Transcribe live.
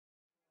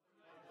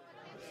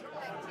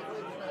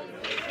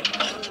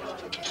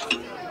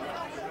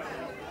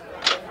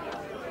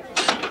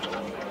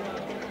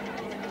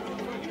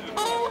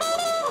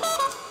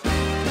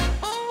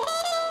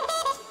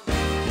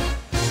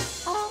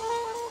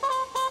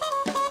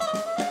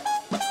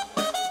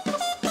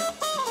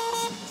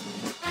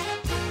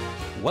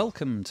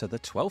Welcome to the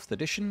 12th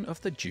edition of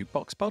the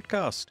Jukebox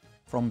Podcast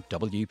from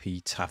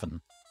WP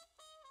Tavern.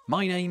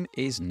 My name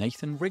is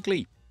Nathan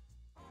Wrigley.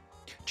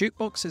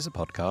 Jukebox is a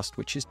podcast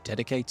which is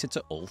dedicated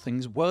to all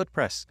things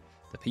WordPress,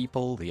 the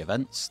people, the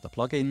events, the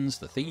plugins,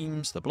 the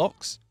themes, the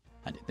blocks,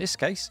 and in this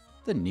case,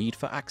 the need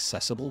for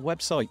accessible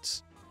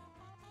websites.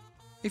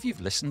 If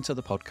you've listened to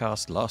the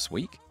podcast last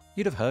week,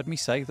 you'd have heard me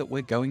say that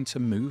we're going to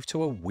move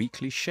to a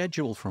weekly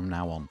schedule from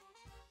now on.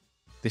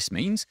 This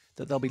means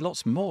that there'll be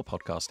lots more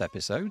podcast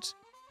episodes,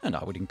 and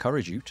I would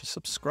encourage you to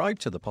subscribe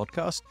to the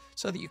podcast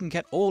so that you can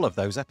get all of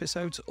those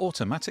episodes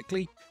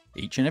automatically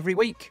each and every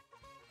week.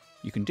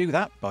 You can do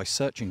that by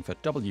searching for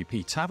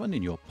WP Tavern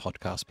in your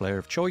podcast player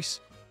of choice,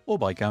 or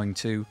by going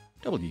to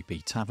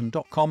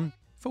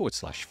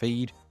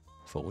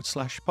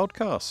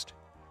wptavern.com/feed/podcast.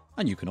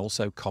 And you can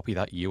also copy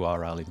that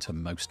URL into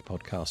most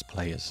podcast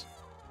players.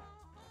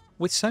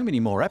 With so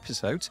many more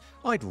episodes,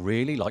 I'd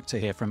really like to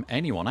hear from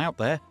anyone out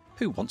there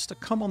who wants to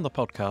come on the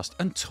podcast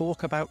and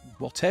talk about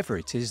whatever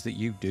it is that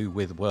you do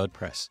with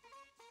WordPress.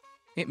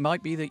 It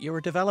might be that you're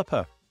a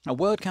developer, a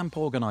WordCamp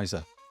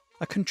organizer,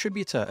 a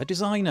contributor, a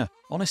designer.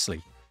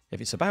 Honestly,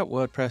 if it's about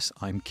WordPress,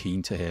 I'm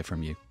keen to hear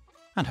from you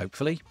and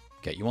hopefully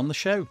get you on the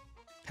show.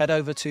 Head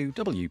over to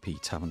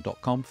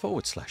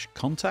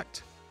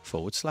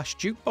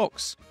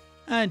wptavern.com/contact/jukebox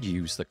and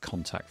use the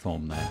contact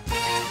form there.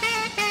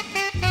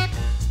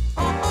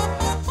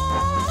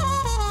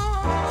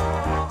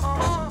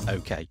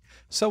 Okay,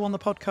 so on the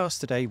podcast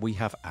today we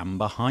have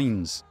Amber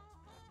Hinds.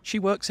 She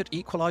works at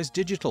Equalize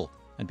Digital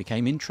and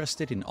became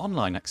interested in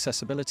online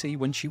accessibility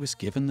when she was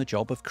given the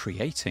job of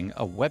creating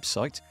a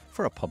website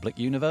for a public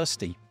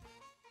university.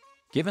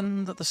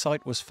 Given that the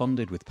site was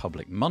funded with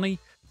public money,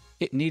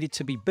 it needed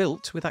to be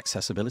built with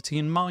accessibility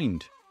in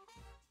mind.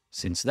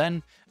 Since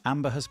then,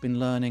 Amber has been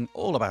learning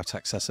all about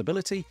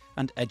accessibility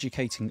and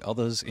educating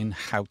others in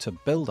how to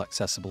build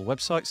accessible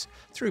websites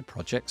through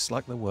projects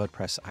like the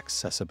WordPress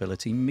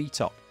Accessibility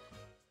Meetup.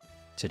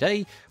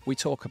 Today, we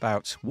talk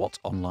about what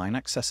online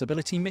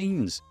accessibility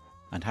means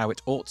and how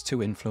it ought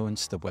to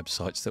influence the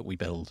websites that we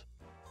build.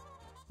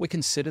 We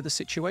consider the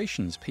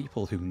situations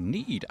people who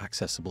need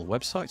accessible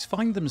websites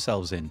find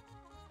themselves in.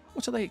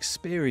 What are they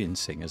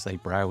experiencing as they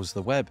browse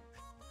the web?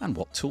 And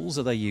what tools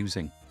are they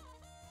using?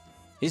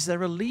 Is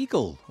there a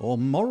legal or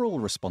moral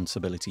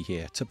responsibility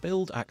here to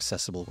build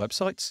accessible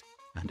websites?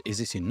 And is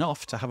it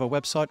enough to have a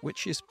website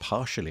which is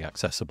partially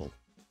accessible?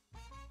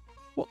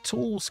 What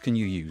tools can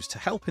you use to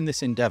help in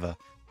this endeavour?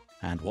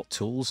 And what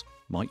tools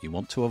might you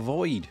want to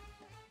avoid?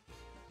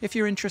 If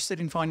you're interested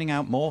in finding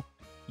out more,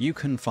 you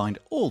can find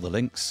all the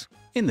links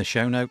in the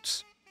show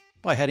notes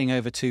by heading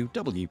over to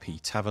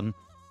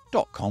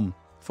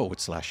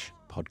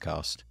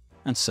wptavern.com/podcast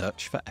and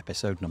search for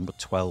episode number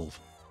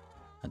 12.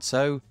 And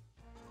so,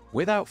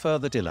 without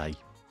further delay,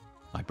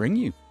 I bring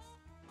you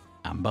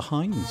Amber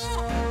Hinds.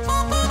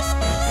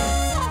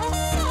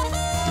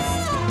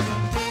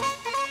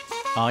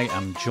 I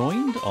am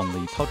joined on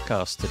the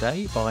podcast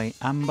today by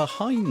Amber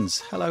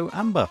Hinds. Hello,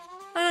 Amber.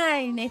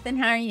 Hi, Nathan.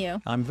 How are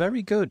you? I'm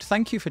very good.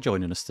 Thank you for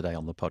joining us today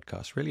on the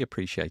podcast. Really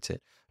appreciate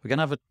it. We're going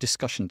to have a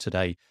discussion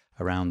today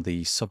around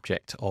the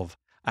subject of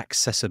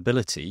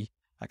accessibility.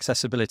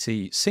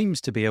 Accessibility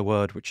seems to be a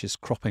word which is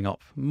cropping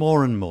up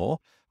more and more,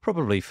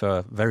 probably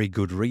for very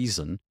good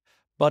reason.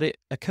 But it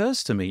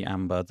occurs to me,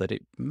 Amber, that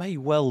it may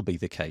well be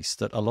the case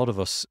that a lot of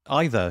us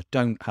either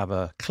don't have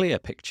a clear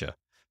picture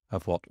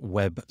of what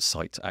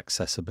website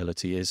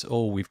accessibility is,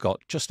 or we've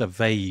got just a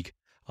vague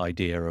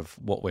idea of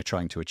what we're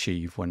trying to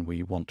achieve when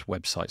we want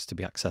websites to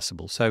be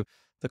accessible. So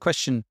the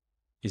question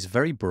is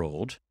very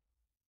broad.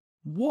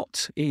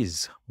 What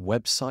is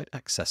website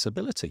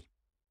accessibility?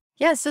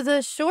 Yeah, so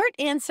the short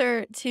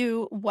answer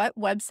to what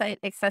website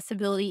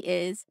accessibility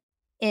is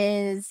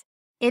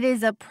it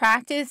is a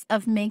practice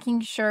of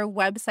making sure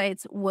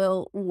websites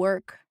will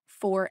work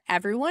for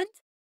everyone,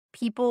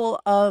 people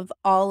of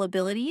all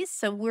abilities.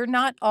 So we're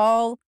not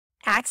all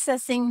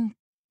accessing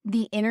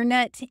the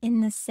internet in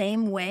the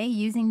same way,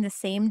 using the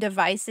same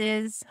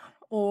devices,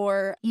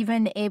 or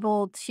even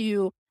able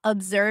to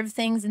observe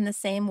things in the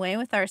same way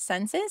with our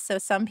senses. So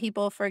some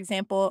people, for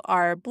example,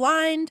 are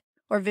blind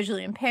or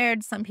visually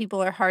impaired. Some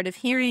people are hard of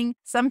hearing.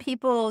 Some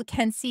people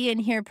can see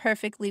and hear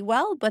perfectly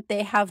well, but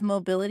they have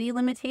mobility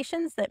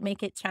limitations that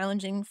make it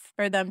challenging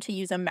for them to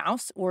use a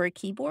mouse or a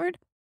keyboard.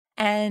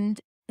 And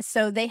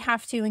so they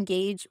have to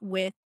engage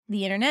with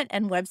the internet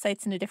and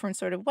websites in a different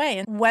sort of way.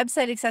 And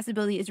website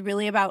accessibility is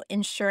really about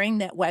ensuring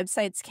that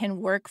websites can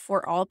work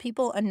for all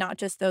people and not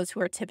just those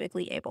who are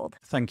typically abled.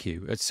 Thank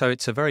you. So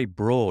it's a very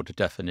broad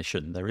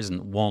definition. There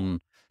isn't one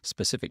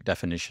specific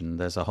definition.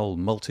 There's a whole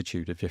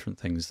multitude of different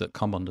things that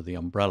come under the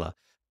umbrella.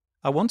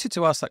 I wanted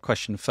to ask that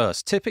question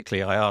first.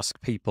 Typically, I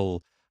ask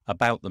people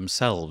about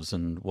themselves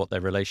and what their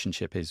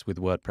relationship is with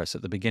WordPress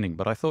at the beginning,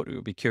 but I thought it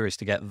would be curious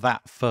to get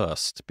that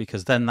first,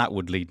 because then that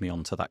would lead me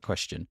on to that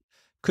question.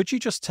 Could you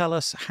just tell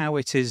us how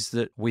it is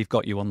that we've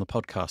got you on the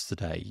podcast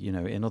today? You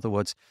know, in other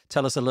words,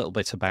 tell us a little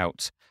bit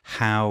about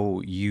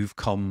how you've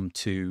come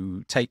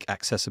to take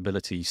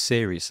accessibility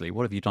seriously.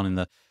 What have you done in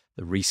the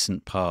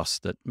recent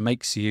past that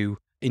makes you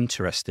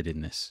interested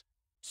in this?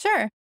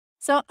 Sure.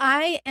 So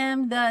I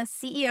am the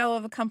CEO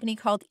of a company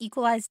called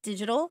Equalize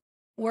Digital.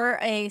 We're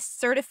a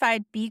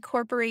certified B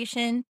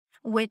Corporation,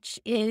 which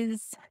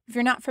is, if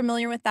you're not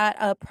familiar with that,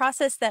 a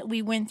process that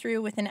we went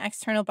through with an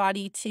external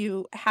body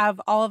to have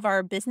all of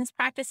our business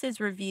practices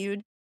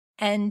reviewed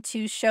and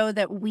to show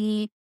that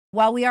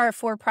while we are a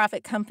for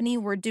profit company,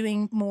 we're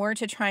doing more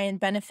to try and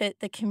benefit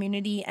the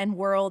community and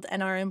world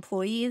and our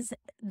employees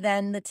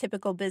than the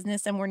typical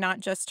business. And we're not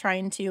just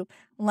trying to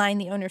line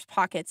the owner's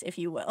pockets, if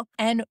you will.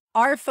 And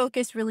our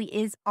focus really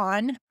is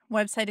on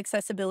website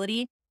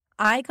accessibility.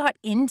 I got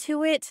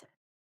into it,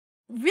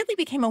 really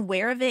became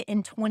aware of it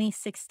in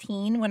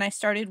 2016 when I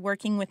started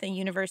working with a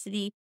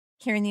university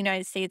here in the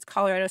United States,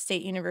 Colorado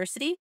State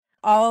University.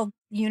 All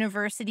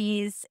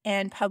universities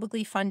and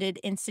publicly funded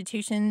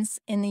institutions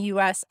in the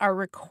US are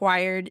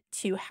required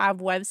to have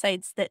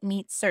websites that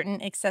meet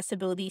certain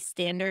accessibility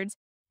standards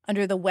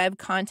under the Web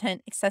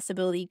Content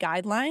Accessibility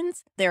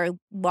Guidelines. There are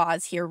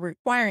laws here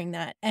requiring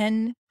that.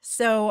 And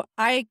so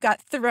I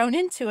got thrown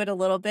into it a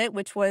little bit,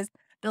 which was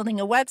building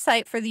a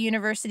website for the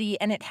university,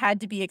 and it had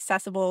to be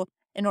accessible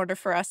in order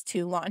for us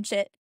to launch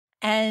it.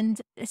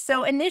 And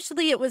so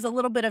initially it was a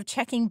little bit of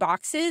checking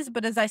boxes,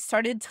 but as I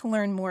started to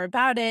learn more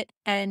about it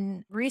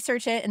and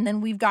research it, and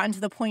then we've gotten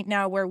to the point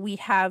now where we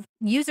have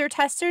user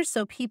testers,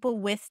 so people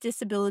with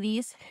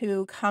disabilities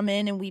who come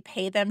in and we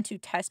pay them to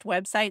test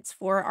websites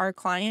for our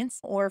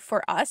clients or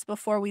for us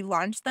before we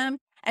launch them.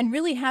 And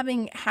really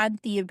having had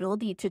the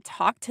ability to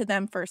talk to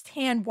them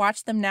firsthand,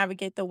 watch them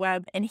navigate the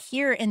web, and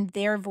hear in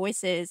their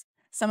voices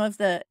some of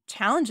the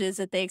challenges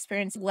that they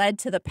experienced led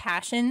to the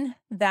passion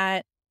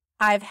that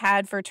I've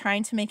had for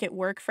trying to make it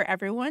work for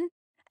everyone.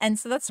 And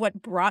so that's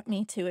what brought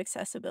me to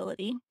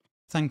accessibility.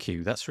 Thank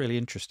you. That's really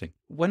interesting.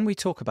 When we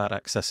talk about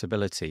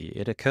accessibility,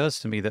 it occurs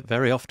to me that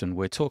very often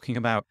we're talking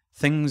about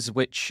things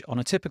which on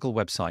a typical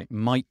website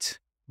might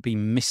be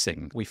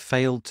missing. We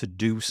failed to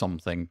do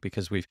something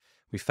because we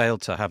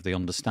failed to have the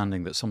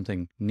understanding that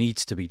something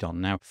needs to be done.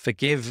 Now,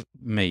 forgive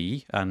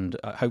me, and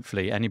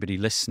hopefully anybody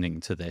listening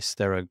to this,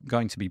 there are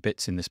going to be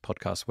bits in this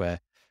podcast where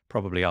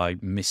probably I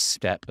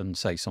misstep and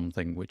say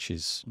something which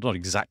is not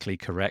exactly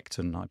correct,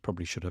 and I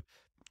probably should have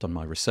done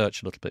my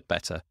research a little bit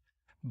better.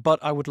 But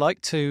I would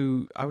like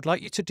you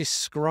to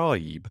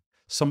describe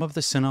some of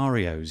the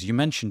scenarios. You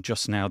mentioned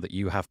just now that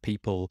you have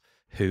people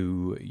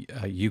who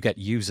you get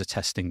user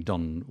testing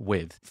done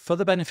with. For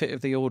the benefit of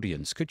the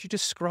audience, could you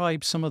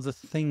describe some of the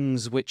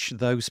things which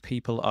those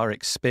people are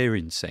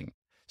experiencing?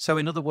 So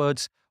in other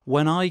words,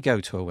 when I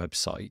go to a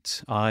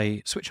website,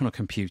 I switch on a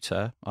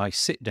computer, I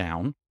sit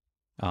down,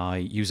 I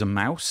use a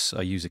mouse,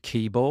 I use a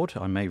keyboard,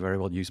 I may very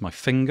well use my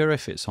finger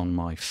if it's on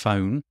my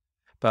phone,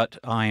 but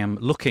I am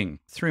looking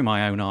through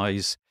my own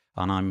eyes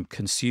and I'm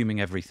consuming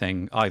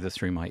everything either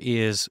through my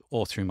ears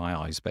or through my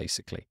eyes,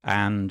 basically.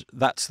 And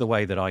that's the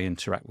way that I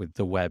interact with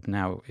the web.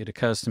 Now, it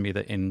occurs to me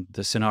that in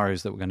the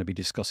scenarios that we're going to be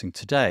discussing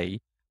today,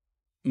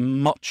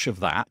 much of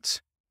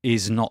that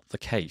is not the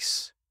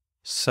case.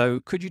 So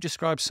could you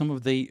describe some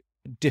of the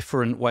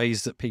different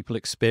ways that people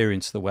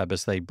experience the web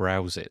as they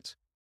browse it?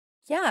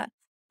 Yeah.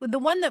 Well, the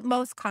one that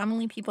most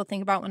commonly people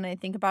think about when I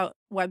think about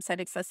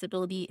website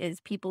accessibility is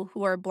people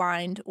who are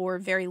blind or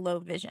very low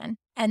vision.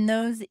 And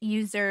those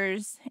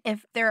users,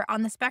 if they're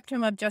on the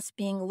spectrum of just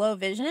being low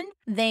vision,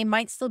 they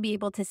might still be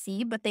able to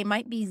see, but they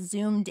might be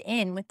zoomed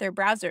in with their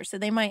browser. So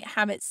they might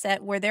have it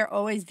set where they're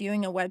always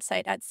viewing a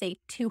website at, say,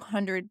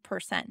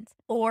 200%.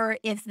 Or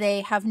if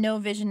they have no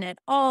vision at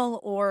all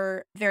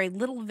or very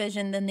little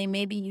vision, then they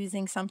may be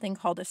using something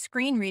called a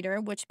screen reader,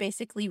 which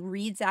basically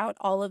reads out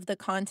all of the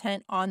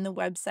content on the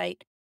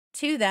website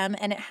to them,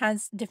 and it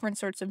has different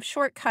sorts of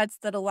shortcuts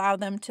that allow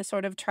them to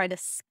sort of try to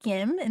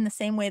skim in the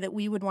same way that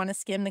we would want to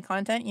skim the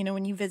content. You know,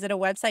 when you visit a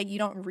website, you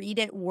don't read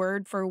it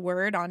word for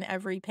word on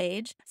every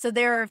page. So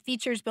there are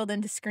features built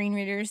into screen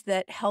readers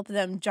that help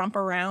them jump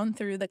around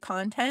through the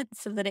content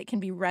so that it can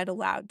be read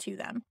aloud to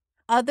them.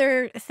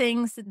 Other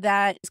things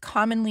that is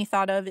commonly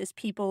thought of is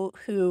people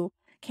who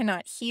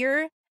cannot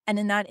hear. And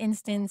in that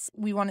instance,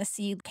 we want to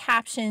see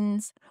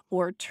captions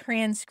or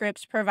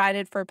transcripts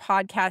provided for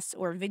podcasts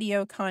or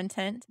video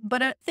content.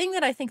 But a thing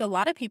that I think a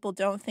lot of people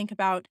don't think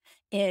about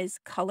is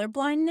color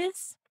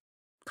blindness.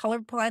 Color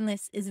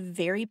blindness is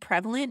very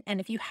prevalent. And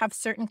if you have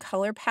certain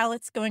color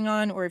palettes going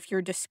on, or if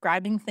you're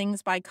describing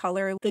things by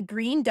color, the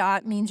green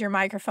dot means your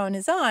microphone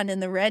is on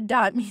and the red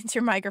dot means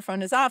your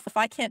microphone is off. If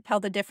I can't tell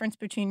the difference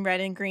between red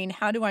and green,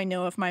 how do I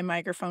know if my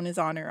microphone is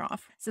on or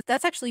off? So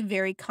that's actually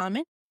very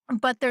common.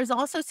 But there's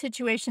also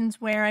situations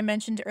where I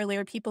mentioned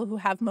earlier people who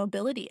have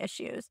mobility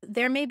issues.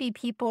 There may be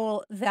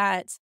people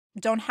that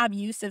don't have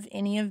use of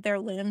any of their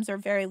limbs or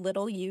very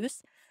little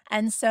use.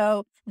 And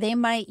so they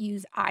might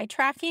use eye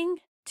tracking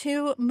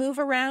to move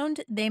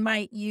around. They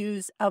might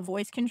use a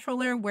voice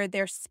controller where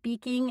they're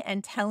speaking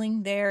and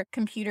telling their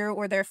computer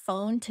or their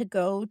phone to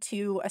go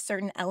to a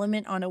certain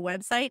element on a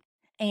website.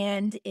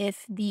 And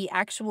if the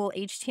actual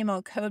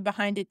HTML code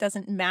behind it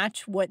doesn't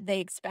match what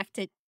they expect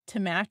it to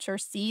match or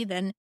see,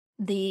 then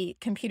the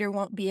computer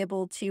won't be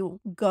able to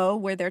go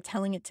where they're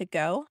telling it to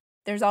go.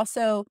 There's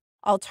also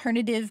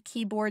alternative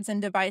keyboards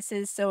and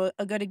devices. So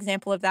a good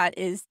example of that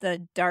is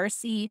the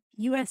Darcy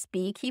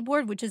USB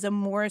keyboard, which is a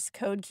Morse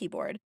code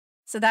keyboard.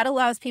 So that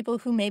allows people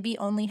who maybe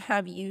only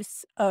have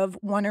use of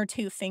one or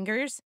two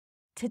fingers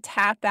to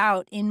tap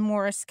out in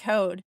Morse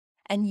code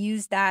and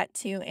use that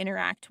to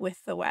interact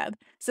with the web.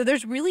 So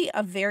there's really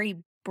a very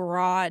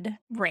broad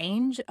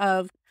range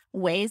of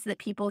ways that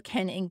people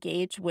can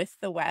engage with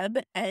the web,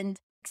 and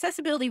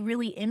accessibility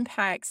really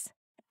impacts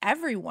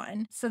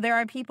everyone. So there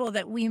are people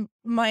that we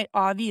might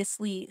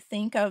obviously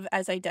think of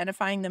as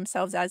identifying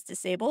themselves as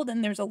disabled,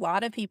 and there's a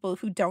lot of people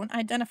who don't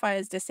identify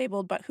as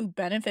disabled but who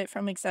benefit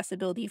from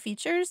accessibility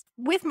features.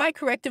 With my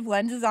corrective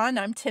lenses on,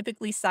 I'm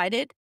typically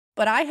sighted,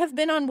 but I have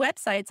been on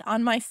websites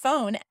on my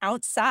phone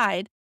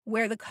outside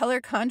where the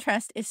color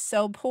contrast is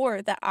so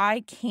poor that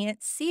I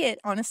can't see it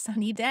on a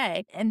sunny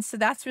day. And so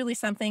that's really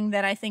something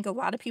that I think a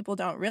lot of people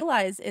don't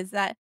realize, is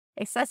that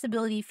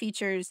accessibility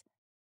features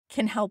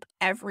can help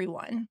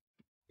everyone.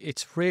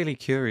 It's really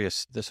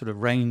curious, the sort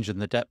of range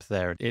and the depth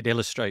there. It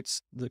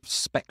illustrates the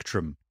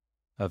spectrum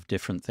of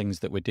different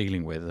things that we're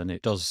dealing with. And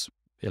it does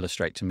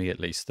illustrate, to me at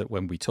least, that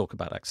when we talk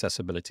about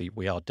accessibility,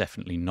 we are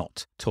definitely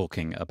not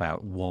talking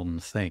about one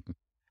thing.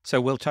 So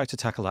we'll try to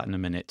tackle that in a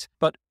minute.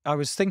 But I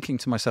was thinking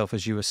to myself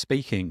as you were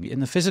speaking, in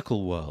the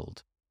physical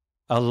world,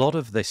 a lot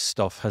of this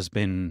stuff has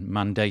been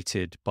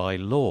mandated by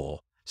law.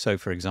 So,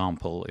 for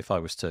example, if I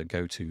was to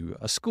go to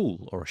a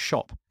school or a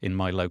shop in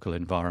my local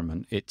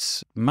environment,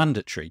 it's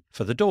mandatory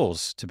for the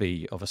doors to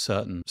be of a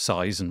certain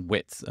size and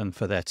width, and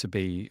for there to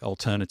be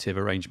alternative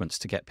arrangements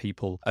to get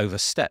people over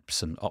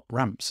steps and up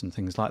ramps and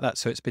things like that.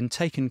 So it's been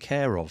taken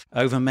care of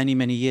over many,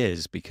 many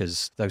years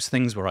because those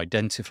things were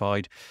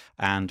identified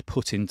and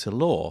put into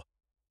law.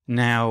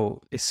 Now,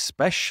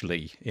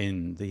 especially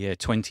in the year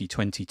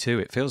 2022,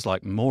 it feels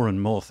like more and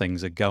more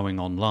things are going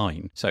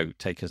online. So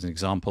take as an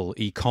example,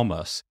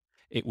 e-commerce.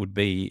 It would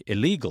be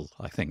illegal,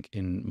 I think,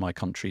 in my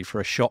country for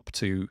a shop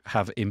to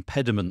have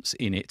impediments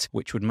in it,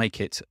 which would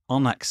make it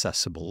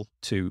unaccessible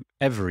to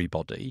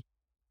everybody.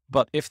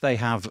 But if they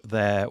have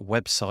their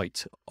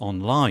website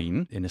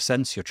online, in a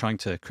sense, you're trying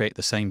to create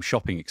the same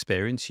shopping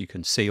experience. You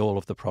can see all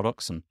of the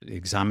products and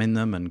examine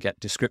them and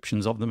get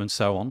descriptions of them and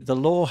so on. The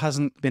law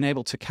hasn't been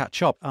able to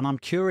catch up. And I'm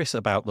curious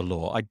about the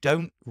law. I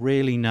don't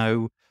really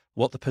know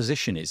what the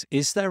position is.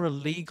 Is there a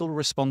legal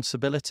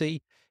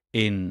responsibility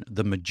in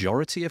the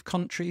majority of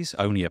countries,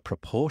 only a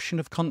proportion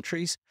of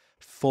countries,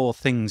 for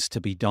things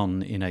to be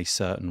done in a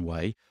certain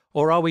way?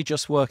 Or are we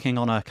just working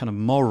on a kind of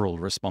moral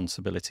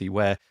responsibility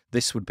where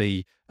this would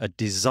be a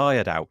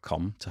desired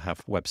outcome to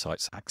have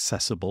websites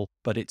accessible,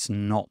 but it's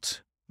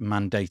not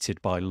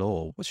mandated by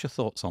law? What's your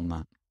thoughts on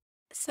that?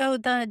 So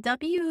the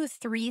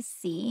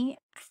W3C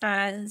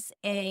has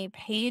a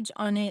page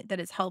on it that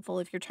is helpful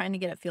if you're trying to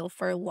get a feel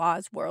for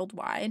laws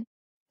worldwide.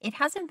 It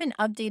hasn't been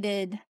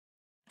updated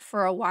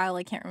for a while.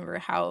 I can't remember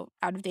how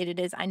out of date it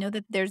is. I know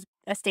that there's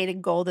a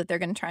stated goal that they're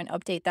going to try and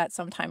update that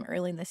sometime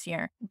early this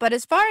year. But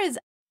as far as,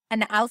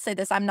 and I'll say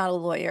this, I'm not a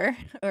lawyer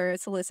or a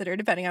solicitor,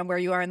 depending on where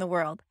you are in the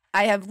world.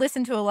 I have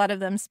listened to a lot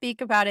of them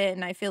speak about it,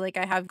 and I feel like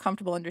I have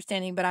comfortable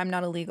understanding, but I'm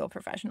not a legal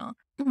professional.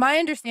 My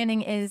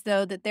understanding is,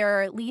 though, that there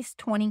are at least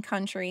 20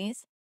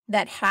 countries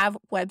that have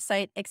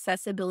website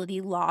accessibility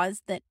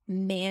laws that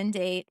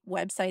mandate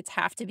websites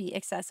have to be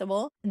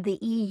accessible. The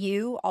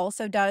EU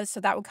also does, so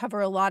that would cover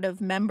a lot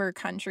of member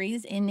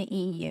countries in the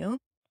EU.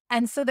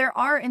 And so there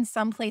are, in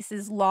some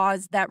places,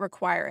 laws that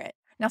require it.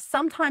 Now,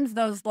 sometimes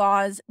those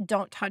laws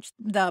don't touch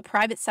the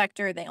private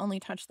sector, they only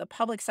touch the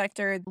public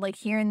sector. Like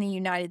here in the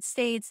United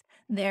States,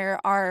 there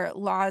are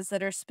laws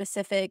that are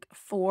specific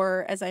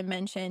for, as I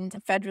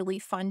mentioned,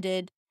 federally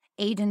funded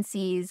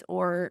agencies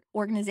or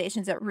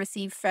organizations that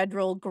receive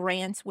federal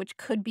grants, which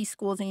could be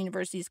schools and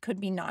universities, could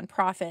be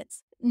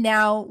nonprofits.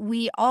 Now,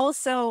 we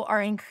also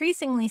are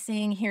increasingly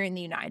seeing here in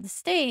the United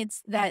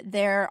States that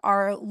there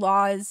are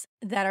laws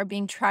that are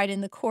being tried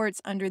in the courts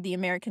under the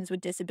Americans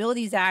with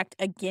Disabilities Act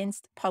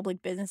against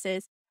public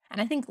businesses. And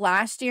I think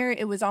last year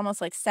it was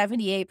almost like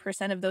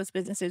 78% of those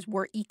businesses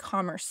were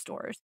e-commerce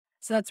stores.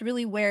 So that's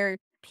really where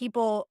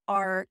people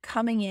are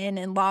coming in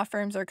and law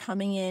firms are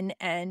coming in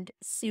and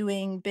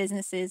suing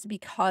businesses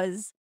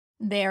because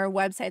their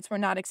websites were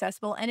not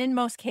accessible. And in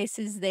most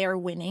cases, they are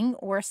winning,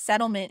 or a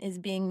settlement is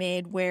being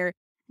made where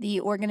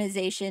the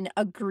organization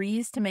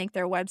agrees to make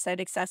their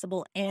website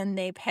accessible and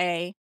they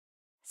pay.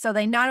 So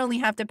they not only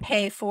have to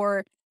pay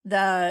for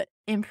the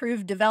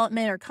improved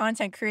development or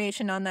content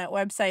creation on that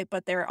website,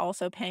 but they're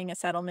also paying a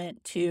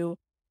settlement to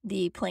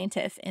the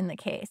plaintiff in the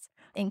case.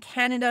 In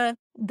Canada,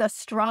 the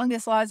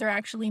strongest laws are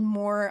actually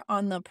more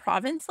on the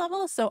province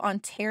level. So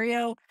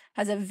Ontario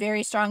has a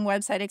very strong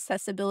website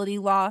accessibility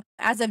law.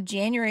 As of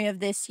January of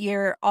this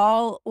year,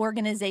 all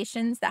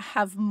organizations that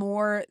have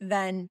more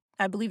than,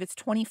 I believe it's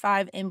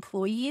 25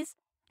 employees,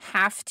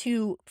 have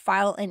to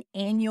file an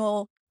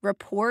annual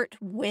report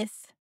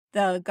with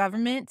the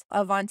government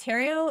of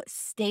Ontario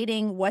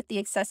stating what the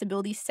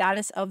accessibility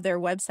status of their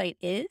website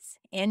is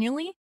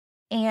annually.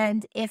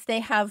 And if they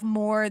have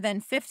more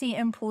than 50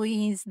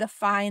 employees, the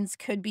fines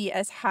could be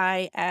as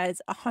high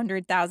as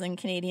 100,000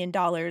 Canadian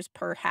dollars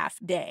per half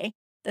day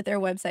that their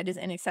website is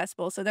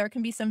inaccessible. So there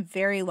can be some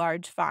very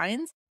large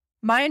fines.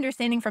 My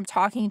understanding from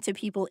talking to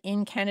people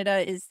in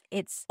Canada is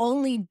it's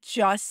only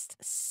just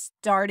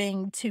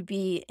starting to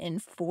be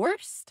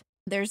enforced.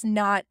 There's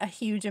not a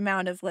huge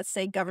amount of, let's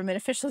say, government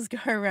officials go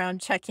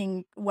around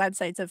checking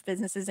websites of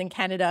businesses in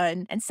Canada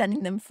and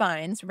sending them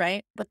fines,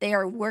 right? But they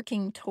are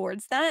working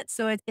towards that.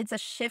 So it's a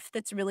shift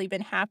that's really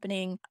been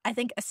happening. I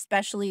think,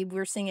 especially,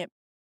 we're seeing it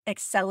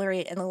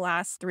accelerate in the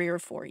last 3 or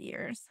 4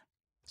 years.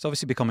 It's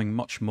obviously becoming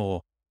much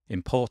more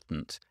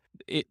important.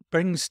 It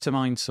brings to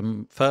mind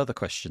some further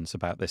questions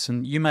about this,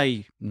 and you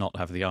may not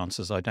have the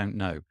answers, I don't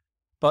know.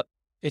 But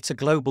it's a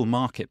global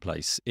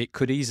marketplace. It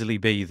could easily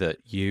be that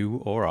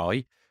you or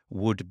I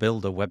would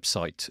build a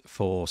website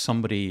for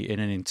somebody in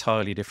an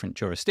entirely different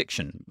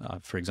jurisdiction.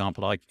 For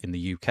example, I, in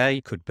the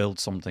UK, could build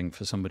something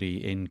for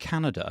somebody in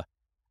Canada.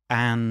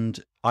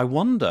 And I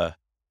wonder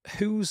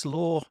whose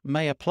law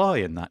may apply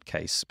in that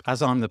case.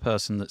 As I'm the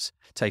person that's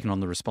taken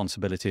on the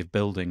responsibility of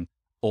building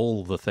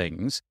all the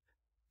things,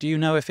 do you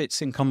know if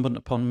it's incumbent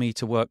upon me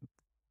to work,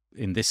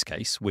 in this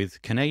case,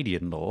 with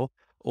Canadian law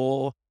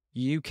or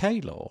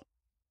UK law?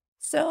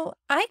 So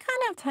I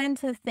kind of tend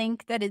to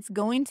think that it's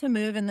going to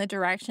move in the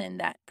direction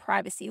that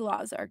privacy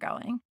laws are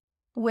going,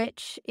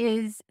 which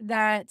is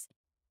that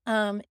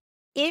um,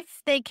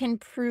 if they can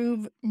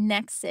prove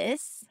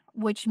nexus,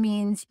 which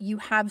means you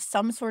have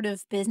some sort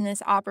of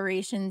business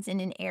operations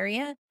in an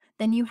area,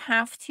 then you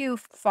have to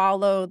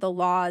follow the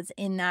laws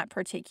in that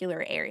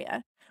particular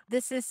area.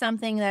 This is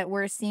something that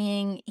we're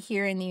seeing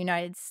here in the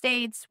United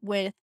States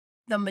with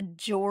the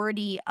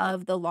majority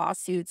of the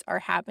lawsuits are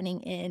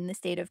happening in the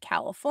state of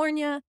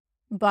California,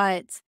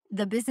 but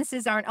the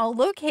businesses aren't all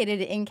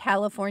located in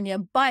California.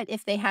 But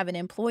if they have an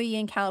employee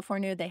in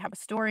California, they have a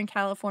store in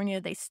California,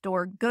 they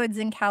store goods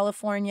in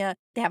California,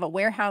 they have a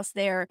warehouse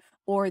there,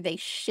 or they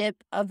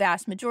ship a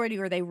vast majority,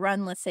 or they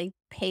run, let's say,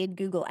 paid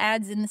Google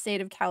ads in the state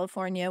of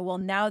California. Well,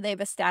 now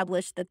they've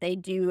established that they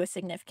do a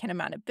significant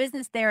amount of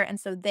business there. And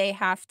so they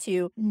have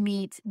to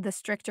meet the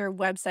stricter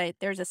website.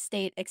 There's a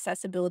state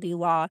accessibility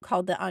law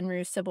called the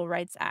Unruh Civil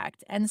Rights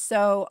Act. And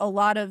so a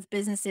lot of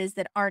businesses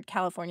that aren't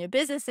California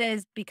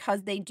businesses,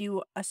 because they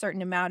do a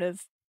certain amount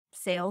of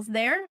sales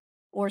there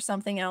or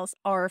something else,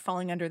 are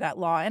falling under that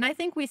law. And I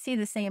think we see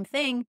the same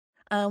thing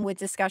with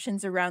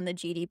discussions around the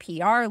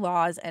GDPR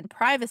laws and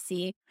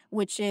privacy,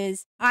 which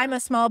is I'm a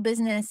small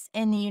business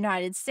in the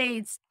United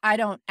States. I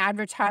don't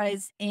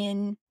advertise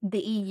in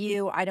the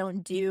EU. I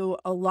don't do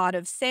a lot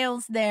of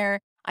sales there.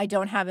 I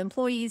don't have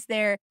employees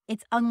there.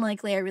 It's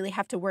unlikely I really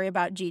have to worry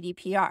about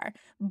GDPR.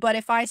 But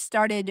if I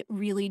started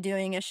really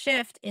doing a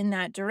shift in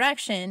that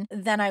direction,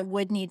 then I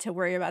would need to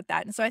worry about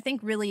that. And so I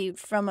think really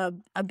from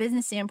a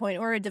business standpoint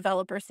or a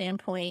developer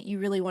standpoint, you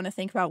really want to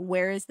think about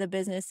where is the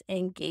business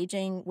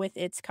engaging with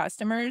its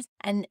customers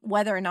and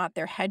whether or not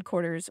their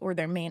headquarters or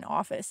their main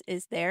office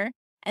is there.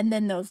 And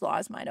then those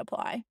laws might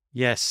apply.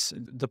 Yes,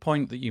 the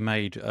point that you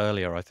made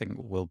earlier, I think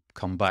we'll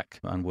come back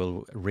and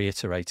we'll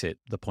reiterate it.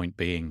 The point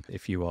being,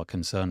 if you are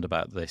concerned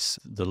about this,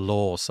 the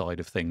law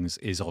side of things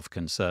is of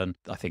concern.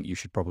 I think you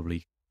should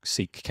probably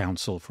seek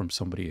counsel from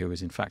somebody who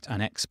is, in fact, an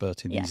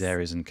expert in these Yes.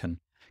 areas and can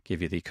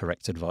give you the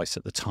correct advice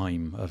at the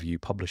time of you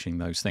publishing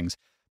those things.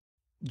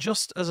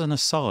 Just as an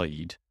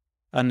aside,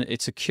 and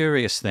it's a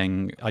curious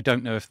thing, I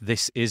don't know if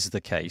this is the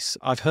case.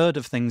 I've heard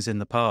of things in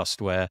the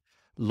past where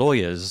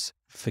lawyers,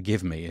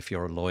 forgive me if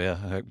you're a lawyer,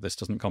 I hope this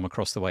doesn't come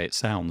across the way it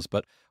sounds,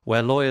 but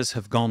where lawyers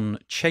have gone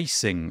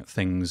chasing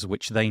things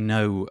which they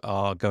know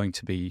are going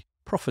to be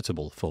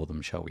profitable for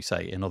them, shall we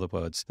say. In other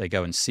words, they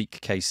go and seek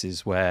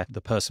cases where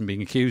the person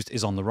being accused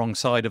is on the wrong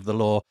side of the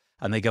law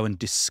and they go and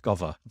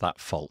discover that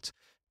fault.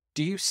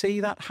 Do you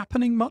see that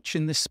happening much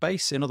in this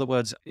space? In other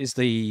words, is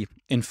the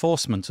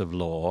enforcement of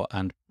law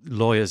and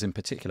lawyers in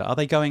particular, are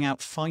they going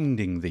out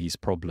finding these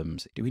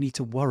problems? Do we need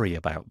to worry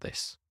about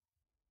this?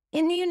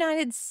 In the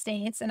United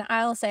States, and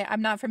I'll say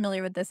I'm not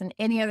familiar with this in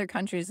any other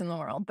countries in the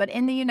world, but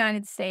in the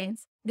United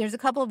States, there's a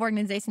couple of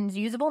organizations,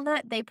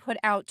 UsableNet, they put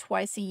out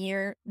twice a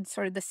year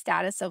sort of the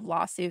status of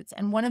lawsuits.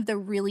 And one of the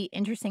really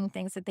interesting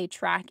things that they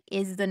track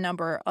is the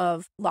number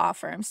of law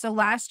firms. So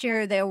last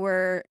year, there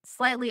were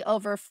slightly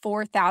over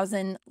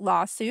 4,000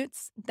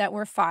 lawsuits that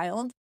were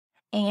filed,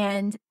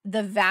 and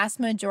the vast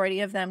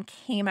majority of them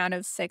came out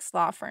of 6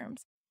 law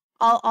firms.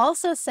 I'll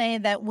also say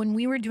that when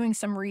we were doing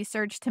some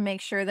research to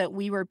make sure that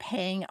we were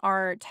paying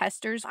our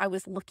testers, I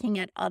was looking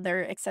at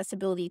other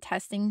accessibility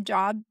testing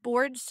job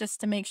boards just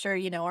to make sure,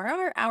 are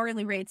our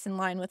hourly rates in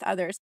line with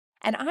others?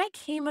 And I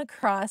came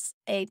across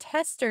a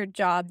tester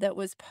job that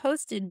was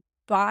posted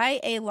by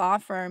a law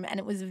firm, and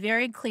it was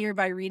very clear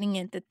by reading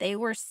it that they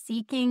were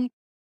seeking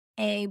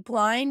a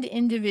blind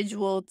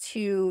individual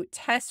to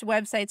test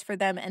websites for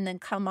them and then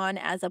come on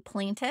as a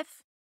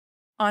plaintiff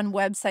on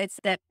websites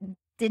that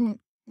didn't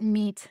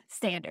meet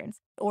standards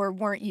or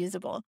weren't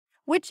usable,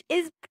 which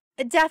is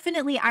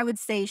Definitely, I would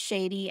say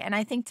shady. And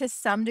I think to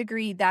some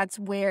degree, that's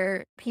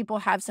where people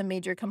have some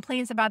major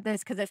complaints about this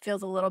because it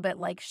feels a little bit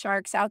like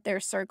sharks out there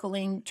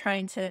circling,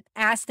 trying to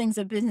ask things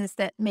of business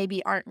that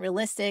maybe aren't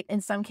realistic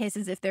in some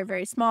cases if they're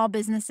very small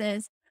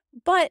businesses.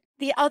 But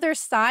the other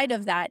side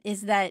of that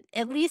is that,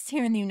 at least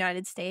here in the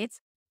United States,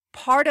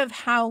 part of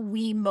how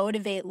we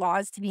motivate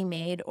laws to be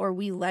made or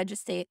we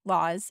legislate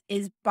laws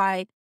is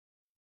by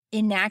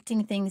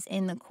enacting things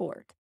in the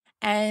court.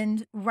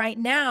 And right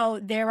now,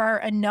 there are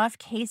enough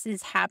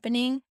cases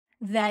happening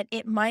that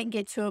it might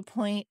get to a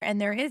point,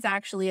 and there is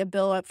actually a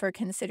bill up for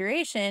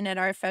consideration at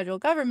our federal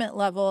government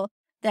level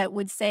that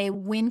would say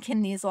when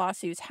can these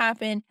lawsuits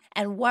happen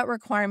and what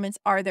requirements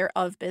are there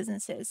of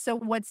businesses. So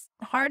what's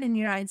hard in the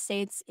United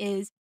States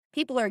is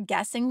people are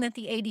guessing that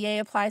the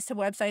ADA applies to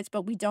websites,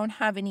 but we don't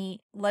have any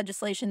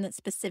legislation that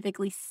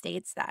specifically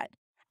states that.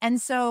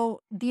 And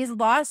so these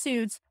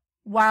lawsuits,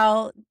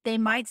 while they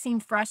might seem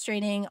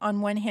frustrating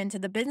on one hand to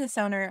the business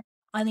owner,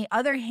 on the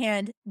other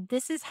hand,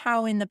 this is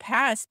how in the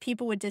past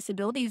people with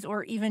disabilities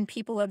or even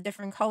people of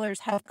different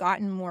colors have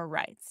gotten more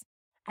rights.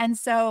 And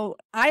so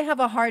I have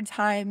a hard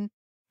time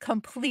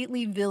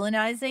completely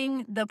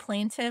villainizing the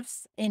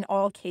plaintiffs in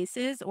all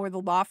cases or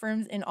the law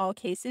firms in all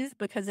cases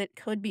because it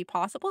could be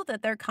possible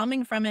that they're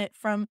coming from it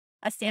from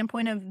a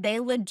standpoint of they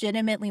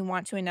legitimately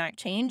want to enact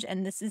change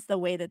and this is the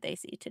way that they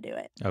see to do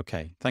it.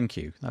 Okay, thank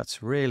you.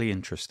 That's really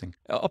interesting.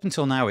 Up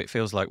until now, it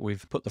feels like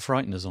we've put the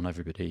frighteners on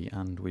everybody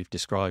and we've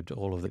described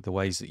all of the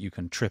ways that you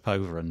can trip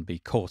over and be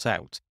caught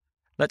out.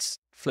 Let's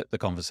flip the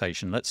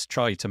conversation. Let's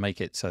try to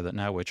make it so that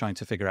now we're trying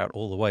to figure out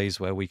all the ways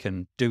where we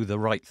can do the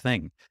right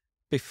thing.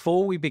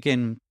 Before we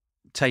begin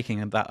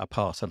taking that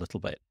apart a little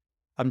bit,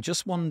 I'm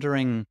just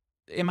wondering,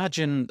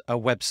 imagine a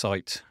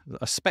website,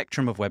 a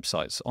spectrum of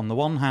websites. On the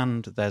one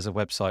hand, there's a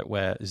website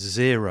where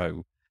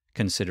zero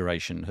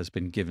consideration has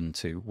been given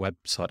to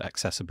website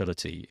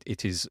accessibility.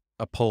 It is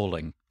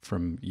appalling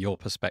from your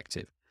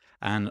perspective.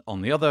 And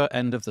on the other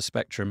end of the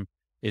spectrum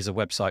is a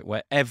website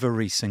where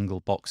every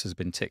single box has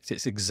been ticked.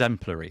 It's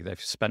exemplary. They've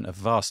spent a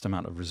vast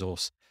amount of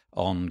resource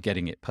on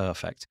getting it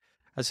perfect.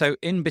 And so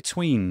in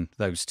between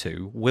those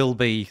two will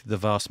be the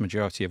vast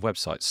majority of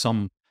websites,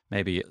 some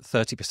maybe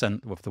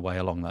 30% of the way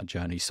along that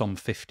journey, some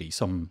 50,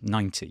 some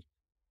 90.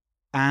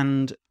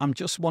 And I'm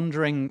just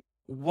wondering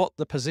what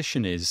the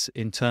position is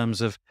in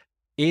terms of,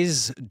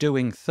 is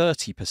doing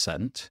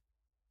 30%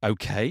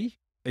 okay?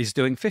 Is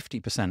doing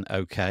 50%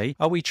 okay?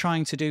 Are we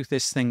trying to do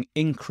this thing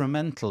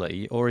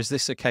incrementally, or is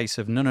this a case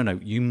of, no,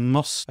 you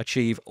must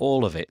achieve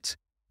all of it.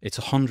 It's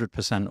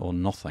 100% or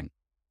nothing.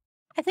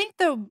 I think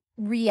the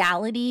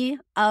reality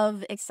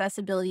of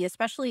accessibility,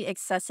 especially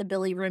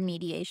accessibility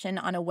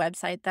remediation on a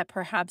website that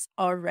perhaps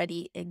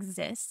already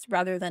exists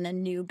rather than a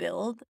new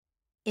build,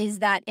 is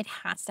that it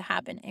has to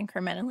happen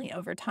incrementally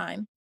over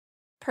time.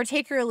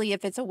 Particularly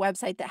if it's a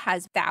website that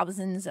has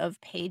thousands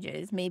of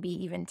pages, maybe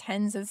even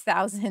tens of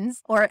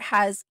thousands, or it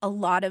has a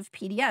lot of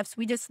PDFs.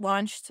 We just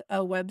launched a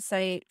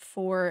website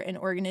for an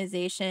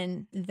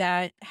organization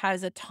that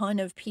has a ton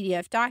of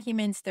PDF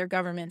documents. They're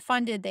government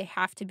funded, they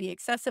have to be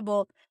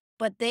accessible,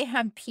 but they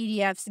have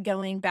PDFs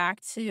going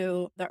back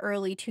to the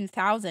early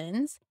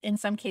 2000s. In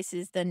some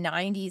cases, the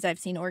 90s. I've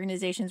seen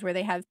organizations where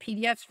they have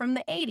PDFs from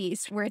the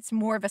 80s, where it's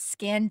more of a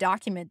scanned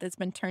document that's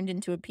been turned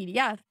into a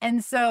PDF.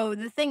 And so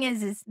the thing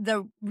is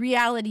the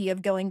reality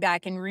of going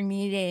back and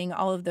remediating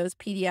all of those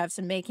PDFs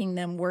and making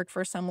them work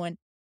for someone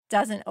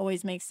doesn't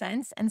always make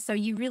sense. And so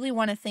you really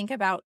want to think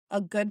about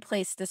a good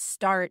place to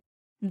start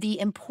the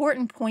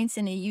important points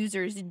in a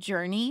user's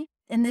journey.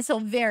 And this will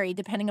vary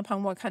depending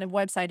upon what kind of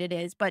website it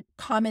is, but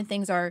common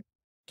things are,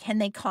 can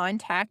they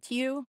contact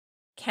you?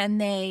 Can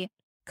they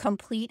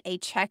complete a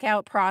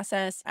checkout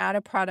process, add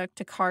a product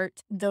to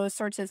cart, those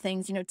sorts of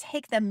things?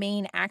 Take the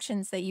main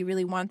actions that you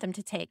really want them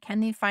to take. Can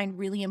they find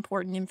really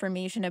important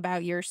information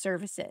about your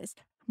services?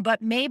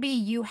 But maybe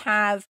you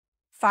have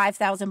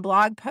 5,000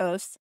 blog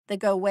posts that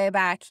go way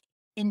back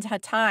into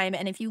time.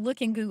 And if you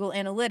look in Google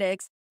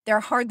Analytics,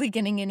 they're hardly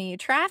getting any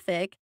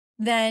traffic.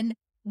 Then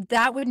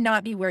that would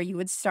not be where you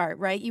would start,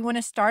 right? You want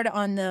to start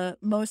on the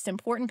most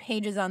important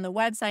pages on the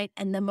website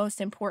and the most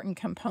important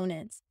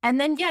components. And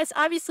then, yes,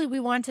 obviously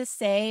we want to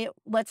say,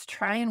 let's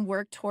try and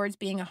work towards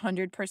being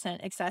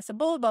 100%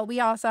 accessible, but we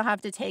also have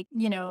to take,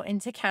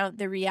 into account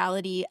the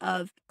reality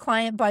of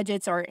client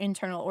budgets or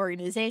internal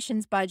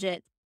organizations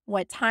budget,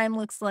 what time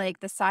looks like,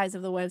 the size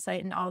of the website,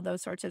 and all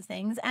those sorts of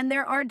things. And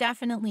there are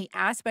definitely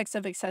aspects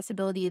of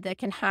accessibility that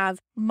can have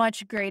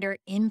much greater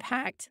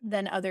impact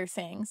than other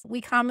things.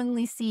 We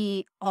commonly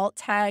see alt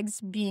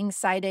tags being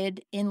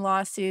cited in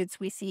lawsuits.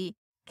 We see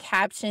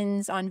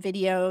captions on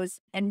videos,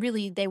 and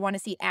really they want to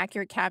see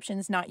accurate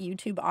captions, not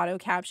YouTube auto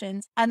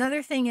captions.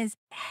 Another thing is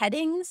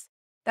headings.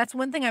 That's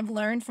one thing I've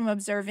learned from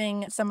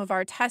observing some of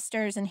our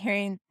testers and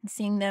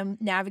seeing them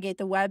navigate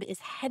the web is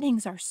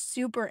headings are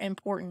super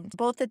important,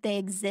 both that they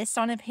exist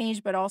on a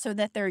page, but also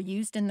that they're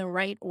used in the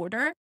right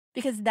order,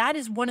 because that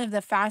is one of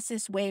the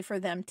fastest way for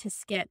them to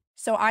skip.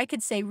 So I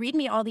could say, read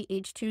me all the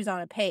H2s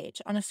on a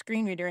page, on a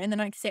screen reader, and then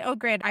I could say, oh,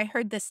 great, I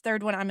heard this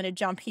third one, I'm going to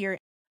jump here.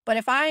 But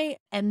if I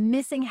am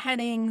missing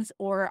headings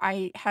or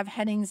I have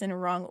headings in a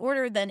wrong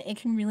order, then it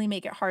can really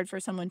make it hard for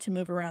someone to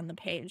move around the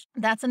page.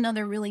 That's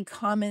another really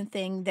common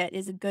thing that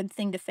is a good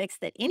thing to fix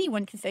that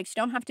anyone can fix.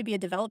 You don't have to be a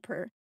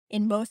developer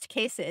in most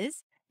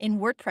cases in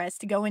WordPress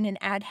to go in and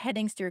add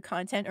headings to your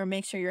content or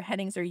make sure your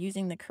headings are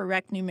using the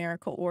correct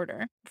numerical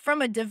order.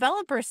 From a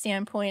developer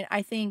standpoint,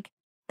 I think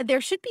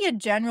there should be a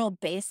general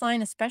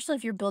baseline, especially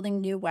if you're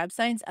building new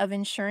websites, of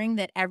ensuring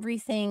that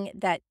everything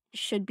that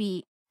should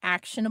be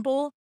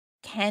actionable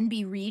can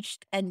be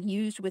reached and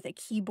used with a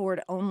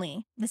keyboard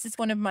only. This is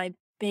one of my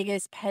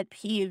biggest pet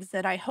peeves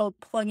that I hope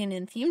plugin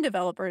and theme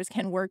developers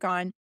can work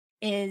on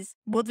is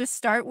we'll just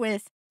start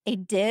with a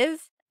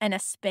div and a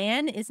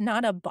span is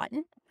not a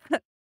button.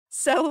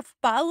 So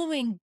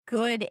following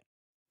good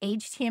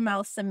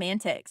HTML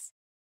semantics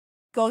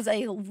goes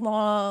a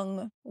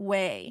long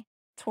way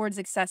towards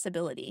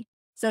accessibility.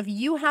 So if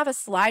you have a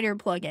slider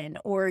plugin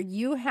or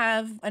you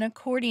have an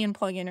accordion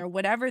plugin or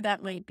whatever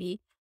that might be,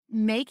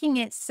 making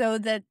it so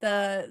that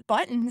the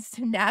buttons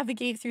to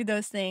navigate through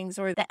those things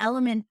or the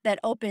element that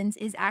opens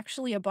is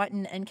actually a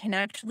button and can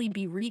actually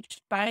be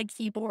reached by a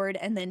keyboard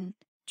and then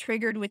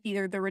triggered with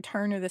either the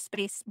return or the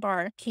space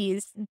bar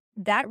keys,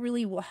 that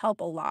really will help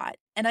a lot.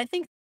 And I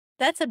think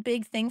that's a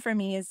big thing for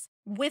me is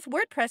with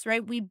WordPress,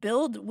 right? We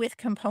build with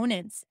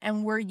components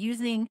and we're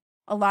using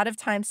a lot of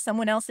times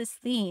someone else's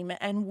theme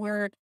and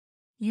we're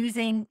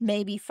using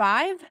maybe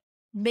 5,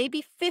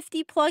 maybe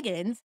 50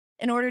 plugins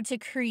in order to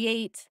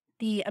create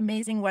the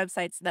amazing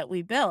websites that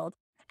we build.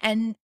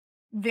 And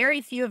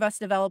very few of us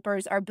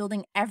developers are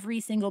building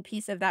every single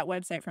piece of that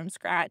website from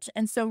scratch.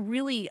 And so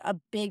really a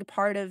big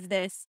part of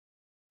this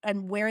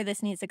and where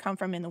this needs to come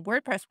from in the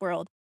WordPress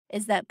world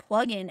is that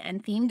plugin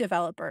and theme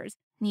developers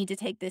need to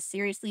take this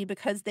seriously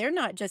because they're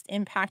not just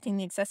impacting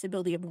the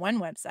accessibility of one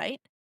website.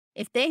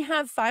 If they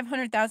have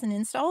 500,000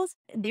 installs,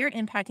 they're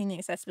impacting the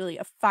accessibility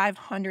of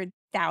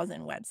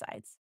 500,000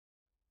 websites,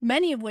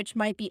 many of which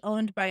might be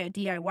owned by a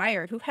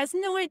DIYer who has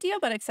no idea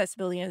about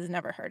accessibility and has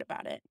never heard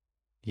about it.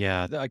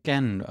 Yeah,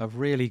 again, a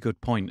really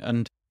good point.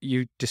 And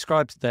you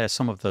described there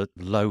some of the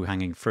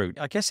low-hanging fruit.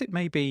 I guess it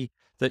may be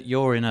that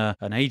you're in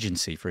an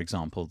agency, for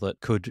example,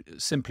 that could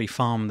simply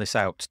farm this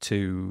out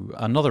to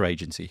another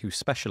agency who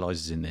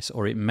specializes in this.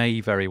 Or it may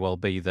very well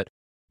be that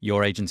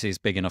your agency is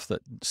big enough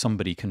that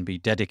somebody can be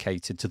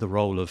dedicated to the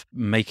role of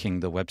making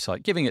the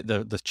website, giving it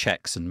the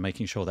checks and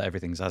making sure that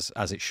everything's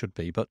as it should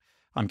be. But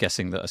I'm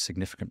guessing that a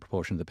significant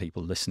proportion of the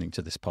people listening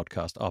to this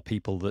podcast are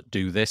people that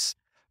do this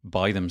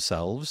by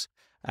themselves,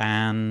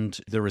 and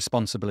the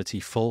responsibility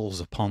falls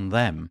upon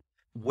them.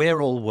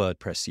 We're all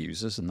WordPress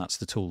users, and that's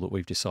the tool that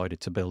we've decided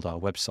to build our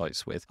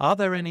websites with. Are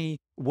there any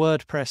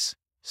WordPress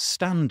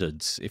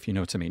standards, if you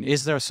know what I mean?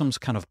 Is there some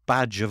kind of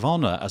badge of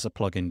honor as a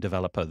plugin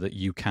developer that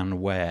you can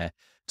wear?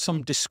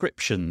 Some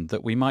description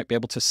that we might be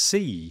able to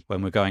see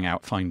when we're going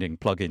out finding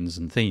plugins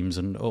and themes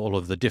and all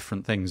of the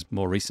different things,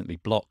 more recently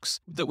blocks,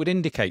 that would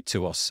indicate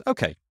to us,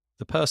 okay,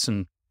 the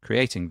person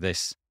creating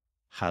this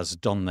has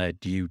done their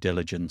due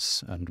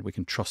diligence and we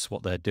can trust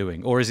what they're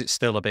doing? Or is it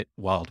still a bit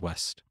Wild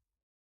West?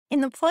 In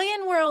the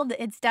plugin world,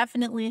 it's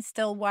definitely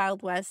still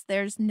Wild West.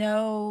 There's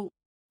no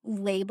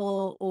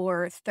label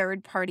or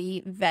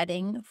third-party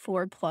vetting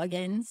for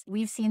plugins.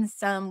 We've seen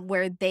some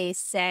where they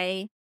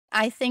say,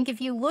 I think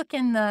if you look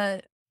in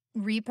the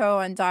repo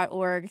on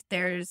 .org,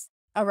 there's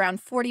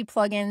around 40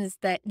 plugins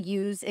that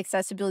use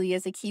accessibility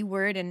as a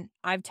keyword, and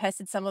I've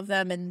tested some of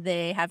them and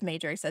they have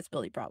major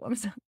accessibility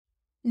problems.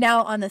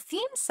 Now, on the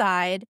theme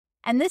side,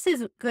 and this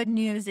is good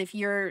news if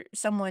you're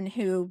someone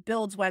who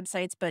builds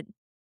websites but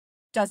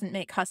doesn't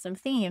make custom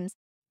themes,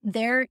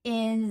 there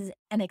is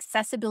an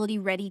accessibility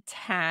ready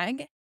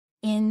tag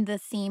in the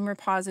theme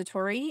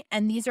repository.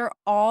 And these are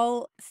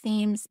all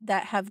themes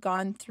that have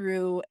gone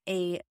through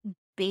a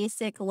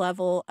basic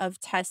level of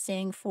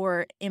testing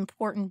for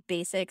important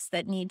basics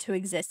that need to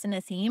exist in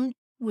a theme,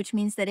 which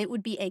means that it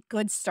would be a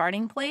good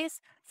starting place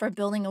for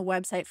building a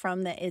website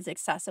from that is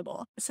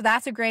accessible. So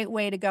that's a great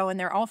way to go. And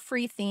they're all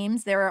free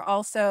themes. There are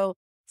also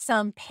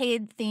some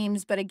paid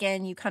themes, but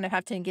again, you kind of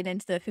have to get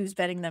into the who's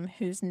vetting them,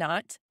 who's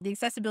not. The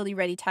accessibility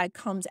ready tag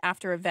comes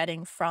after a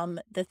vetting from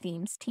the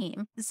themes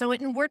team. So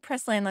in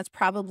WordPress land, that's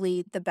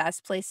probably the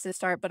best place to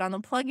start. But on the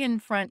plugin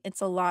front,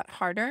 it's a lot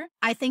harder.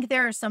 I think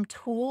there are some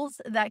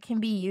tools that can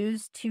be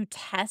used to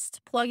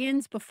test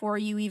plugins before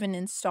you even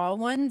install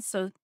one.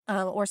 So,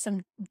 or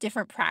some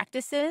different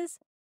practices.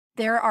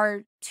 There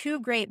are 2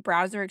 great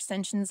browser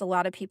extensions a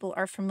lot of people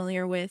are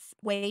familiar with.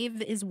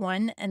 Wave is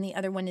one, and the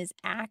other one is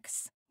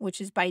Axe,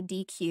 which is by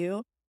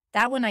DQ.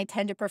 That one I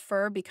tend to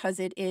prefer because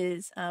it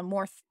is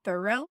more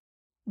thorough.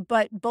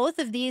 But both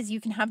of these,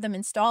 you can have them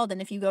installed.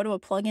 And if you go to a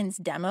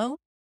plugins demo,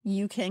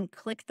 you can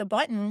click the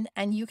button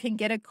and you can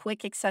get a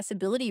quick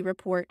accessibility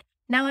report.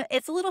 Now,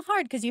 it's a little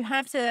hard because you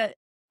have to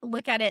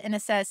look at it and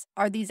assess,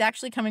 are these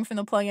actually coming from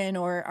the plugin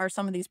or are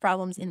some of these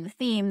problems in the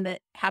theme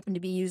that happen to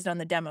be used on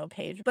the demo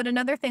page? But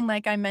another thing,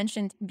 like I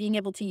mentioned, being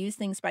able to use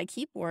things by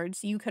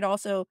keyboards, you could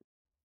also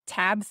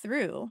tab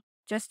through.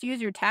 Just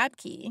use your tab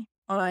key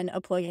on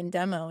a plugin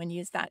demo and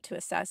use that to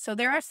assess. So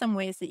there are some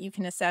ways that you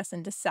can assess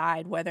and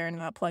decide whether or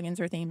not plugins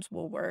or themes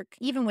will work,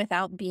 even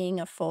without being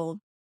a full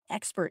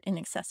expert in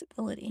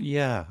accessibility.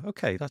 Yeah,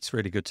 okay, that's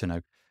really good to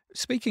know.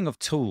 Speaking of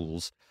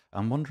tools,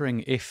 I'm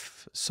wondering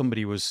if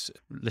somebody was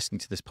listening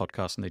to this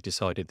podcast and they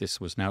decided this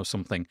was now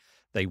something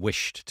they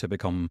wished to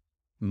become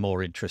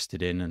more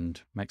interested in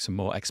and make some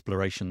more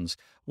explorations.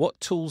 What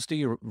tools do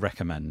you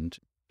recommend?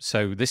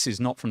 So, this is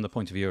not from the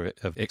point of view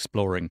of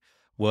exploring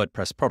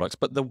WordPress products,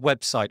 but the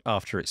website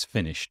after it's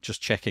finished,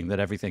 just checking that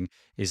everything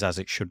is as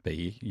it should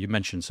be. You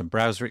mentioned some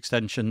browser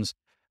extensions.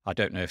 I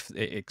don't know if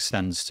it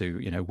extends to,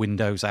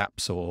 Windows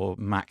apps or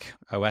Mac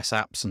OS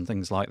apps and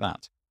things like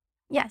that.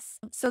 Yes.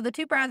 So the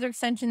two browser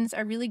extensions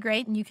are really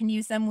great and you can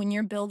use them when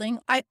you're building.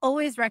 I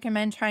always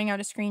recommend trying out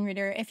a screen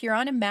reader. If you're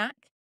on a Mac,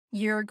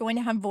 you're going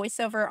to have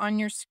VoiceOver on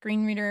your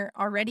screen reader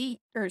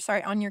already, or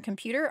sorry, on your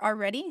computer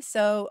already.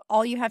 So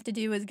all you have to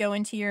do is go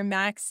into your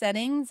Mac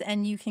settings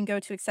and you can go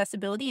to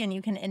accessibility and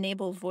you can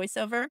enable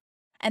VoiceOver.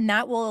 And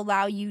that will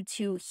allow you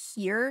to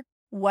hear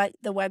what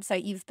the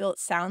website you've built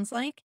sounds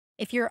like.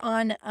 If you're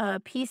on a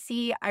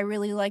PC, I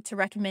really like to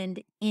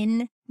recommend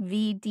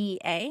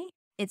NVDA.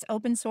 It's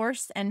open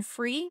source and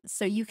free,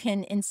 so you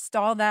can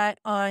install that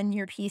on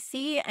your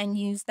PC and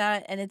use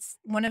that, and it's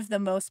one of the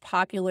most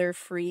popular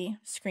free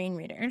screen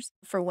readers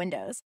for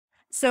Windows.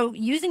 So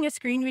using a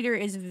screen reader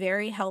is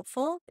very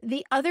helpful.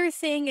 The other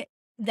thing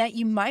that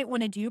you might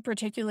want to do,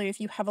 particularly if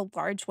you have a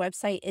large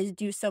website, is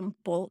do some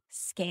bulk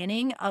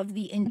scanning of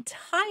the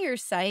entire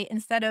site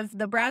instead of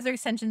the browser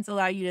extensions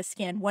allow you to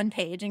scan one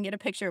page and get a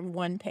picture of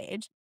one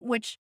page,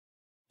 which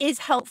is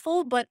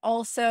helpful, but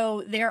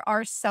also there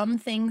are some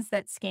things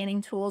that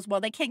scanning tools, while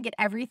they can't get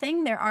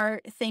everything, there are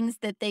things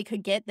that they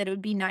could get that it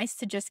would be nice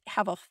to just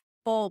have a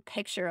full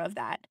picture of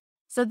that.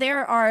 So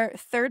there are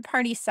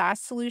third-party SaaS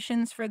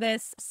solutions for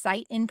this.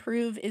 Site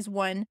Improve is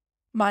one.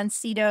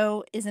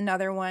 Moncito is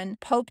another one.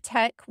 Pope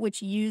Tech,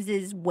 which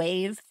uses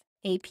Wave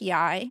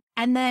API.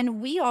 And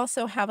then we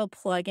also have a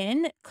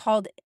plugin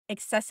called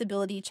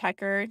Accessibility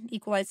Checker,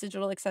 Equalized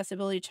Digital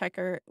Accessibility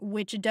Checker,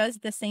 which does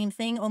the same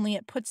thing, only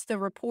it puts the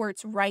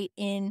reports right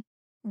in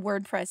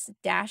WordPress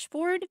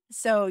dashboard.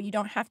 So you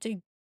don't have to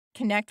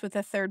connect with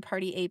a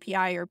third-party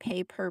API or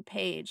pay per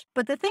page.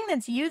 But the thing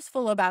that's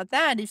useful about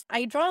that is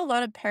I draw a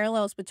lot of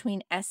parallels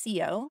between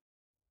SEO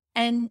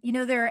and,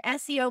 there are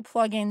SEO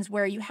plugins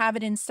where you have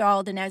it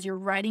installed, and as you're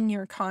writing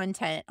your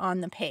content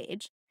on the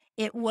page,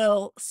 it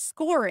will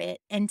score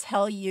it and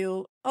tell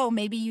you, oh,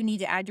 maybe you need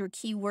to add your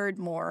keyword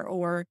more,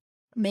 or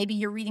maybe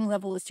your reading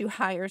level is too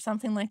high, or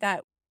something like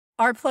that.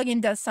 Our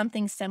plugin does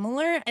something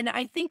similar. And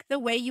I think the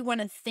way you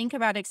want to think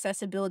about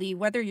accessibility,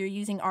 whether you're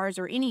using ours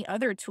or any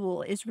other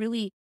tool, is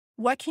really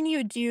what can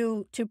you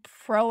do to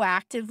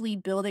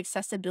proactively build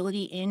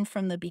accessibility in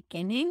from the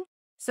beginning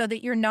so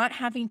that you're not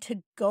having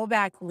to go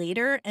back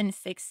later and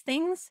fix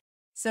things.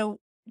 So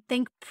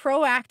think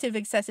proactive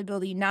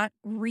accessibility, not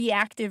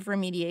reactive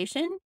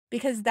remediation,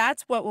 because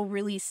that's what will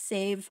really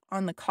save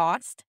on the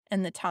cost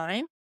and the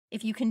time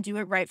if you can do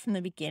it right from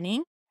the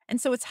beginning.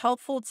 And so it's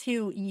helpful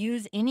to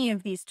use any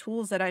of these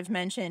tools that I've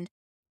mentioned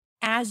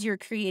as you're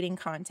creating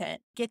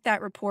content. Get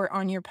that report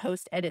on your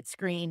post edit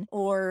screen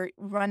or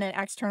run an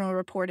external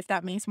report if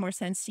that makes more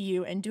sense to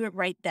you, and do it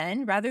right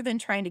then rather than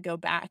trying to go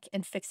back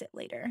and fix it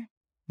later.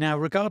 Now,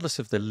 regardless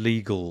of the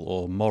legal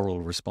or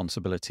moral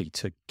responsibility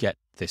to get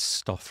this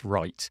stuff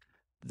right,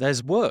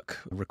 there's work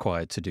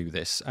required to do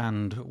this.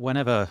 And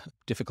whenever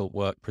difficult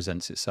work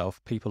presents itself,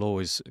 people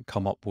always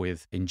come up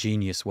with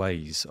ingenious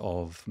ways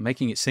of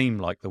making it seem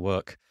like the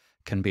work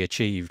can be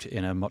achieved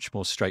in a much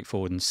more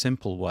straightforward and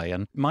simple way.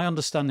 And my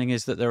understanding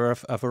is that there are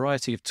a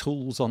variety of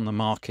tools on the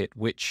market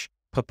which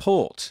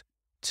purport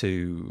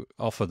to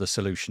offer the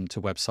solution to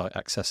website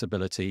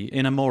accessibility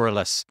in a more or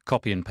less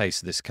copy and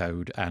paste this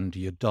code and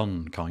you're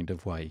done kind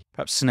of way.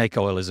 Perhaps snake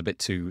oil is a bit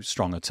too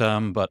strong a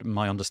term, but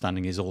my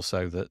understanding is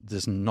also that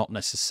there's not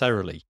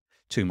necessarily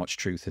too much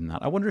truth in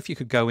that. I wonder if you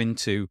could go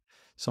into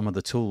some of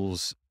the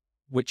tools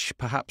which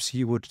perhaps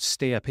you would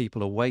steer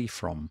people away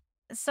from.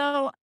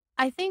 So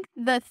I think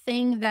the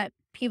thing that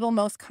people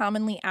most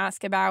commonly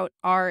ask about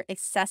are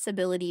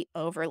accessibility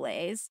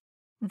overlays.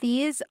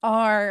 These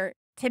are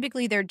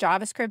typically they're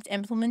JavaScript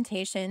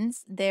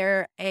implementations.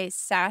 They're a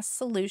SaaS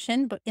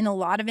solution, but in a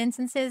lot of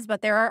instances,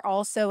 but there are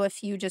also a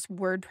few just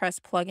WordPress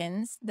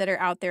plugins that are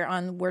out there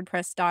on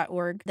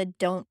wordpress.org that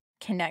don't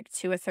connect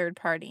to a third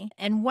party.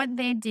 And what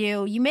they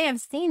do, you may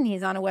have seen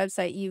these on a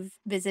website you've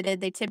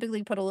visited. They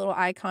typically put a little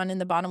icon in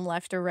the bottom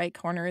left or right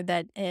corner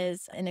that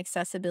is an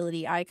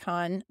accessibility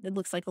icon. It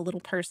looks like a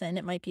little person.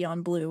 It might be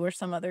on blue or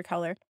some other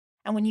color.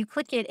 And when you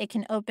click it, it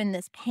can open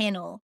this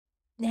panel.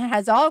 It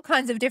has all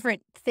kinds of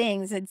different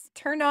things. It's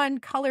turn on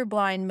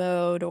colorblind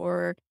mode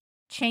or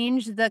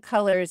change the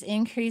colors,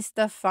 increase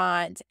the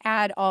font,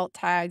 add alt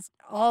tags,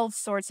 all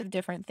sorts of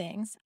different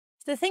things.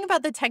 The thing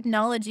about the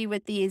technology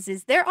with these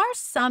is there are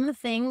some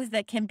things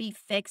that can be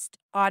fixed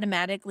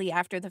automatically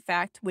after the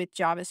fact with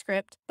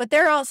JavaScript, but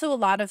there are also a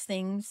lot of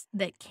things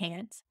that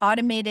can't.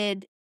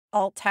 Automated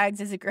alt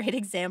tags is a great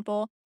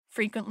example.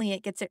 frequently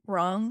it gets it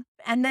wrong.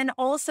 And then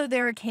also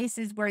there are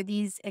cases where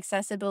these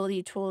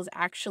accessibility tools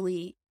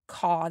actually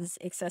cause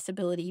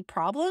accessibility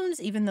problems,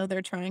 even though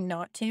they're trying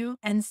not to.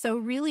 And so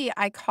really,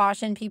 I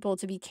caution people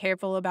to be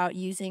careful about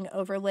using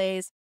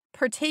overlays,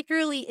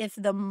 particularly if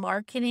the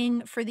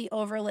marketing for the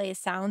overlay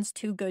sounds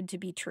too good to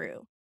be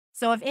true.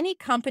 So if any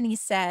company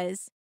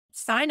says,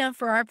 sign up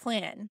for our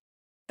plan,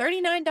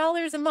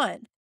 $39 a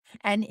month,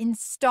 and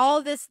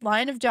install this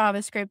line of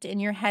JavaScript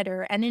in your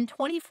header, and in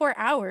 24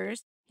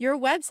 hours, your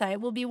website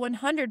will be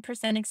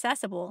 100%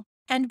 accessible.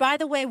 And by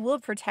the way, we'll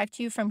protect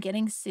you from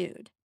getting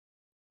sued.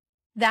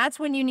 That's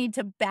when you need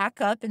to back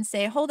up and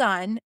say, hold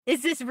on,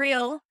 is this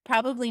real?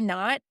 Probably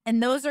not.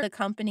 And those are the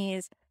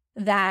companies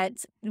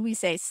that we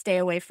say stay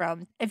away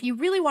from. If you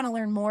really want to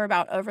learn more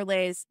about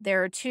overlays,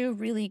 there are two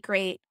really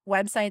great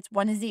websites.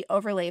 One is the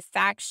Overlay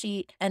Fact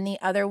Sheet, and the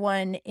other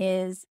one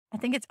is, I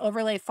think it's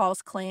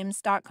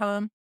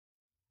overlayfalseclaims.com.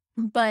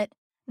 But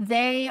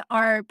they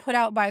are put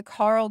out by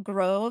Carl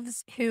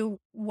Groves, who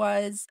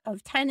was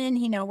of Tenon.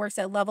 He now works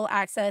at Level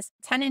Access.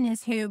 Tenon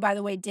is who, by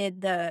the way,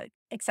 did the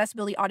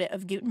accessibility audit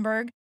of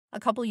Gutenberg a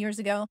couple years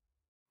ago.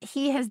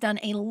 He has done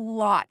a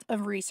lot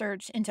of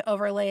research into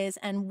overlays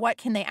and what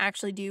can they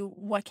actually do,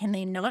 what can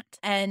they not.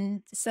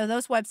 And so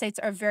those websites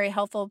are very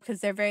helpful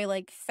because they're very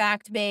like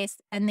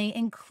fact-based, and they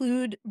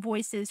include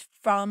voices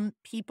from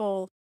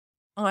people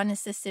on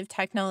assistive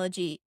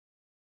technology,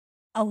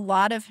 a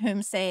lot of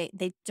whom say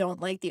they don't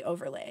like the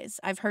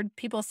overlays. I've heard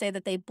people say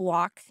that they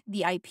block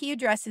the IP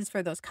addresses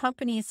for those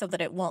companies so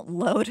that it won't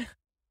load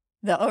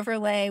the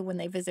overlay when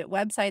they visit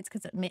websites,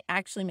 because it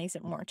actually makes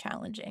it more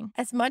challenging.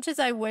 As much as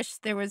I wish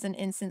there was an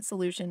instant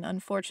solution,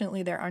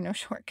 unfortunately, there are no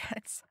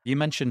shortcuts. You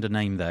mentioned a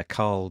name there,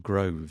 Carl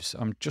Groves.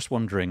 I'm just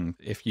wondering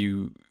if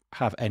you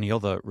have any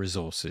other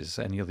resources,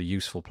 any other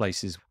useful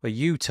places where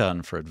you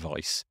turn for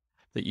advice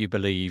that you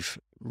believe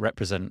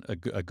represent a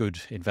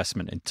good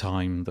investment in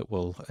time that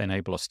will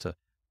enable us to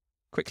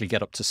quickly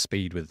get up to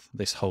speed with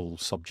this whole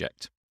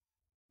subject.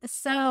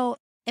 So,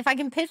 if I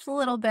can pitch a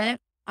little bit,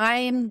 I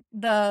am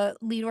the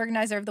lead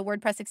organizer of the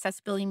WordPress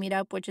Accessibility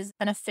Meetup, which is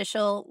an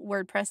official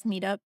WordPress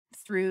meetup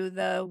through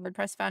the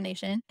WordPress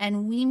Foundation.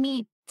 And we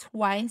meet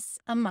twice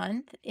a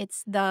month.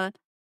 It's the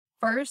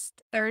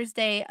first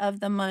Thursday of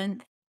the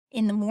month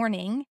in the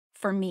morning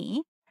for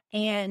me,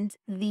 and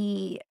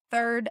the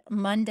third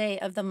Monday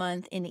of the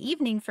month in the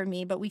evening for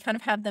me, but we kind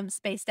of have them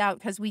spaced out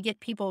because we get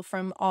people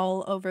from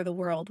all over the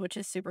world, which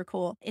is super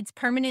cool. It's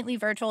permanently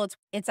virtual.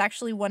 It's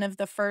actually one of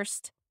the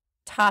first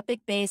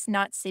topic-based,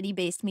 not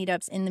city-based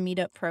meetups in the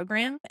meetup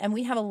program. And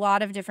we have a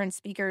lot of different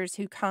speakers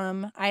who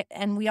come.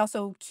 And we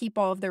also keep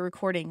all of the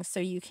recordings so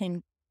you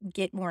can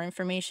get more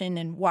information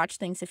and watch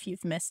things if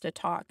you've missed a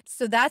talk.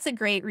 So that's a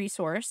great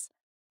resource.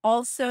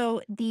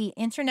 Also, the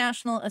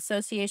International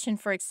Association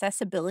for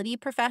Accessibility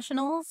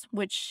Professionals,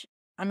 which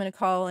I'm going to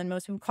call, and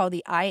most people call,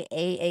 the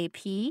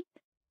IAAP,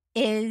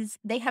 is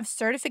they have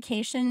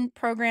certification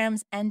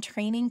programs and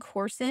training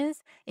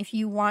courses. If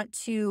you want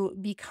to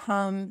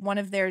become, one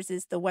of theirs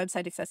is the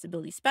website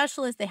accessibility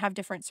specialist. They have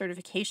different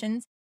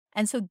certifications.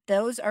 And so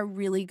those are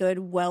really good,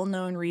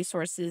 well-known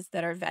resources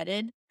that are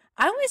vetted.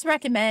 I always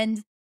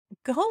recommend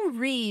go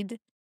read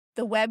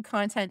the Web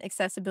Content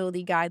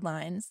Accessibility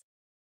Guidelines.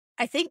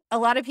 I think a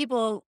lot of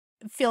people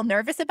feel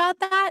nervous about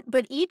that,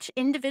 but each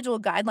individual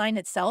guideline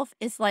itself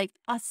is like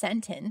a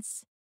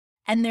sentence,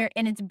 and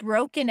it's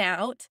broken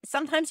out.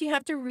 Sometimes you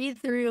have to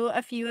read through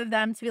a few of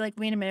them to be like,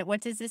 wait a minute,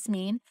 what does this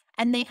mean?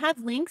 And they have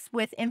links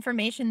with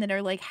information that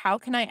are like, how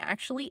can I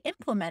actually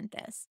implement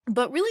this?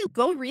 But really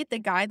go read the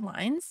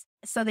guidelines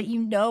so that you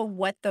know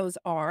what those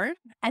are.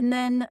 And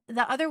then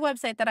the other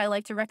website that I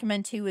like to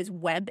recommend too is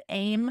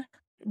WebAIM.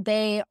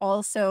 They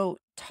also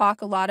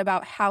talk a lot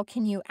about how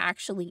can you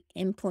actually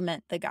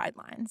implement the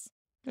guidelines.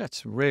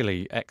 That's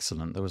really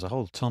excellent. There was a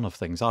whole ton of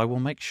things. I will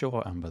make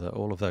sure, Amber, that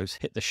all of those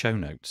hit the show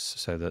notes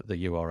so that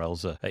the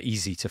URLs are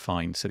easy to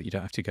find so that you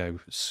don't have to go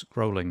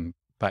scrolling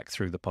back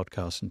through the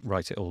podcast and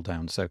write it all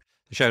down. So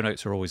the show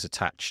notes are always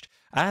attached.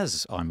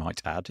 As I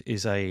might add,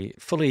 is a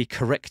fully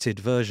corrected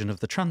version of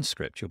the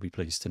transcript. You'll be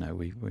pleased to know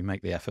we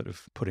make the effort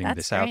of putting That's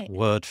this great. out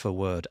word for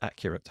word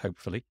accurate,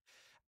 hopefully.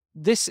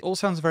 This all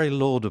sounds very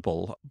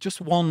laudable. Just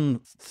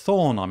one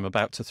thorn I'm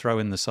about to throw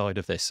in the side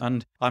of this.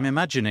 And I'm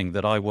imagining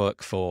that I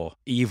work for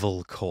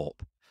Evil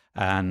Corp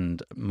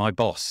and my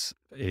boss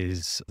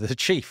is the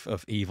chief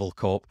of Evil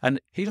Corp and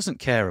he doesn't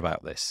care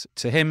about this.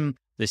 To him,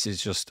 this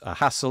is just a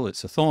hassle.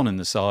 It's a thorn in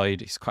the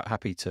side. He's quite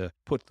happy to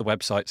put the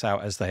websites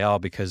out as they are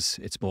because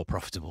it's more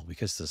profitable,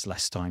 because there's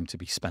less time to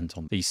be spent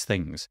on these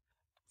things.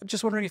 I'm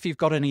just wondering if you've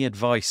got any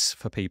advice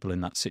for people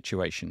in that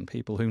situation,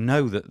 people who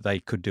know that they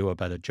could do a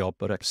better job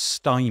but are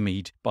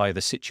stymied by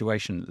the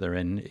situation that they're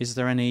in. Is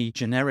there any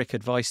generic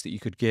advice that you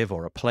could give,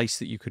 or a place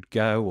that you could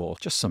go, or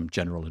just some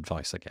general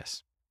advice, I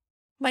guess?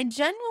 My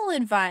general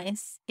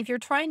advice, if you're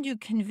trying to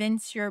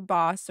convince your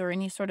boss or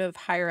any sort of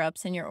higher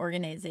ups in your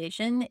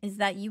organization, is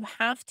that you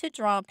have to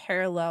draw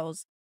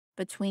parallels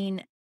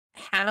between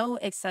how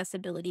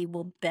accessibility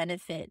will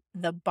benefit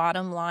the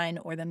bottom line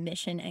or the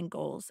mission and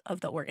goals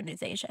of the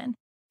organization.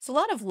 So, a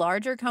lot of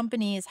larger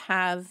companies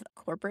have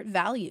corporate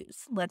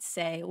values, let's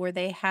say, or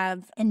they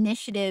have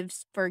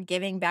initiatives for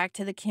giving back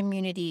to the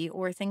community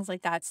or things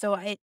like that. So,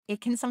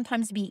 it can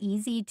sometimes be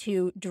easy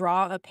to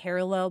draw a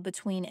parallel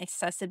between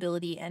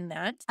accessibility and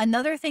that.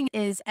 Another thing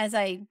is, as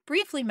I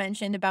briefly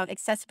mentioned about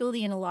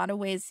accessibility in a lot of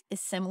ways is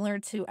similar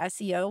to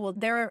SEO. Well,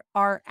 there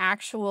are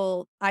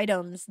actual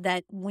items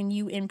that when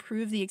you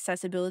improve the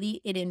accessibility,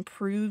 it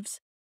improves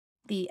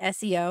the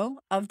SEO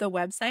of the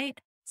website.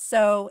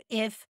 So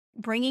if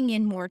bringing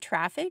in more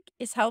traffic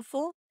is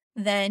helpful,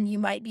 then you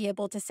might be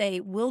able to say,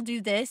 we'll do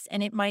this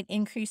and it might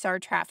increase our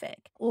traffic,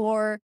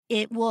 or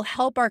it will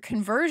help our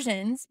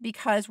conversions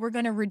because we're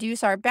going to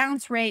reduce our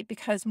bounce rate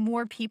because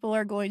more people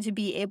are going to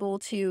be able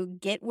to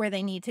get where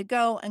they need to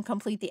go and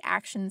complete the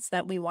actions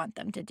that we want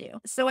them to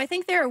do. So I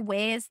think there are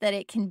ways that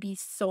it can be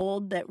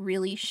sold that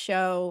really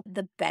show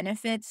the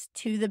benefits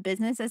to the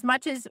business as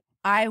much as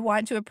I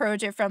want to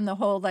approach it from the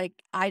whole,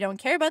 like, I don't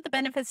care about the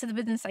benefits of the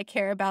business. I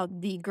care about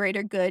the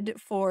greater good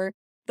for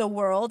the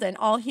world and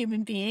all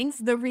human beings.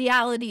 The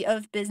reality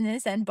of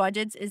business and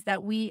budgets is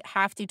that we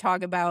have to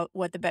talk about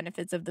what the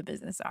benefits of the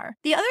business are.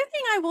 The other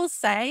thing I will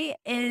say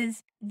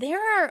is there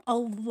are a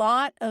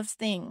lot of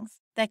things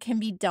that can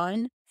be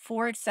done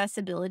for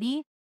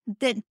accessibility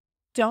that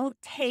don't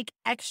take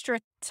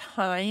extra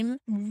time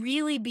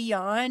really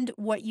beyond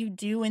what you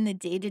do in the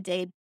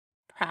day-to-day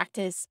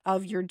practice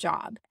of your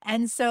job.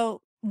 And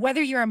so,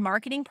 whether you're a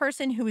marketing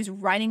person who is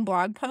writing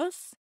blog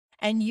posts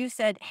and you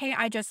said, hey,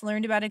 I just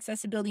learned about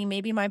accessibility.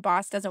 Maybe my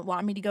boss doesn't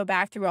want me to go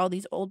back through all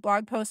these old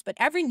blog posts, but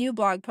every new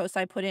blog post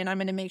I put in, I'm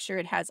going to make sure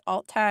it has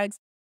alt tags.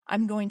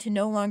 I'm going to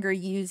no longer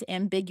use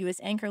ambiguous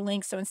anchor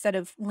links. So instead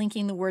of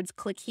linking the words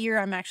click here,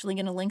 I'm actually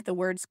going to link the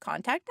words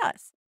contact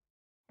us.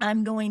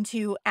 I'm going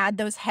to add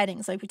those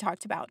headings like we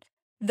talked about.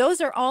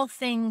 Those are all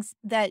things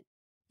that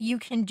you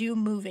can do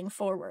moving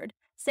forward.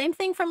 Same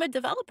thing from a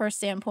developer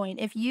standpoint.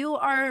 If you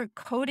are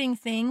coding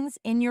things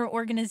in your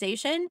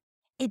organization,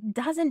 it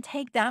doesn't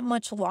take that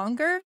much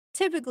longer.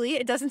 Typically,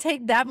 it doesn't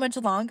take that much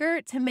longer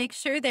to make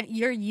sure that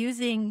you're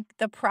using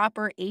the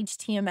proper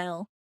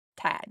HTML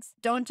tags.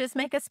 Don't just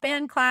make a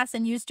span class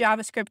and use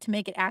JavaScript to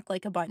make it act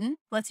like a button.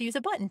 Let's use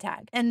a button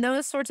tag. And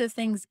those sorts of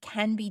things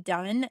can be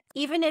done,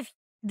 even if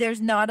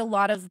there's not a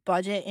lot of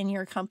budget in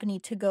your company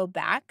to go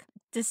back.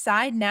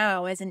 Decide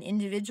now as an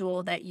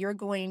individual that you're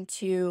going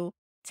to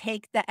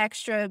take the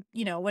extra,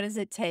 what does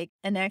it take?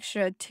 An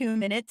extra 2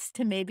 minutes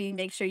to maybe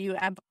make sure you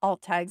have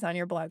alt tags on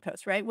your blog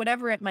post, right?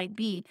 Whatever it might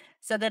be,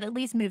 so that at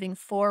least moving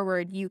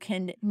forward, you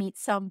can meet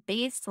some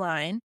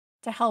baseline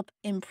to help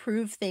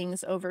improve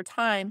things over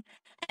time.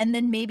 And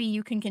then maybe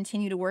you can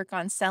continue to work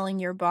on selling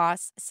your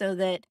boss so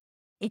that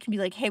it can be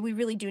like, hey, we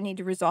really do need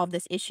to resolve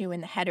this issue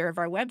in the header of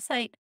our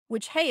website,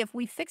 which, hey, if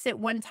we fix it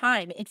one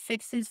time, it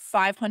fixes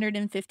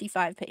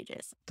 555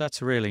 pages.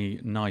 That's really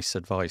nice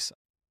advice.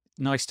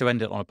 Nice to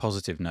end it on a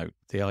positive note.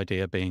 The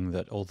idea being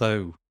that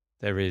although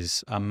there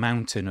is a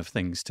mountain of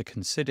things to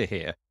consider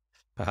here,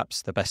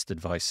 perhaps the best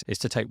advice is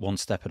to take one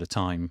step at a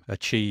time,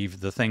 achieve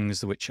the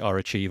things which are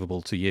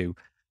achievable to you,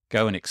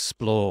 go and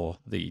explore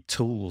the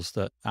tools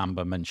that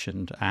Amber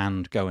mentioned,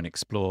 and go and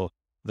explore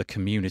the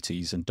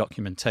communities and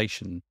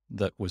documentation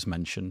that was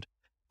mentioned,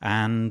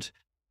 and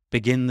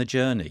begin the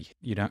journey.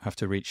 You don't have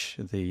to reach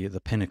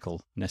the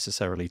pinnacle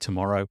necessarily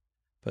tomorrow,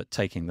 but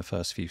taking the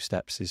first few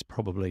steps is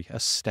probably a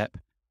step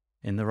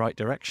in the right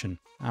direction.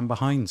 Amber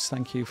Hinds,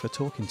 thank you for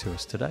talking to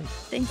us today.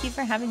 Thank you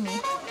for having me.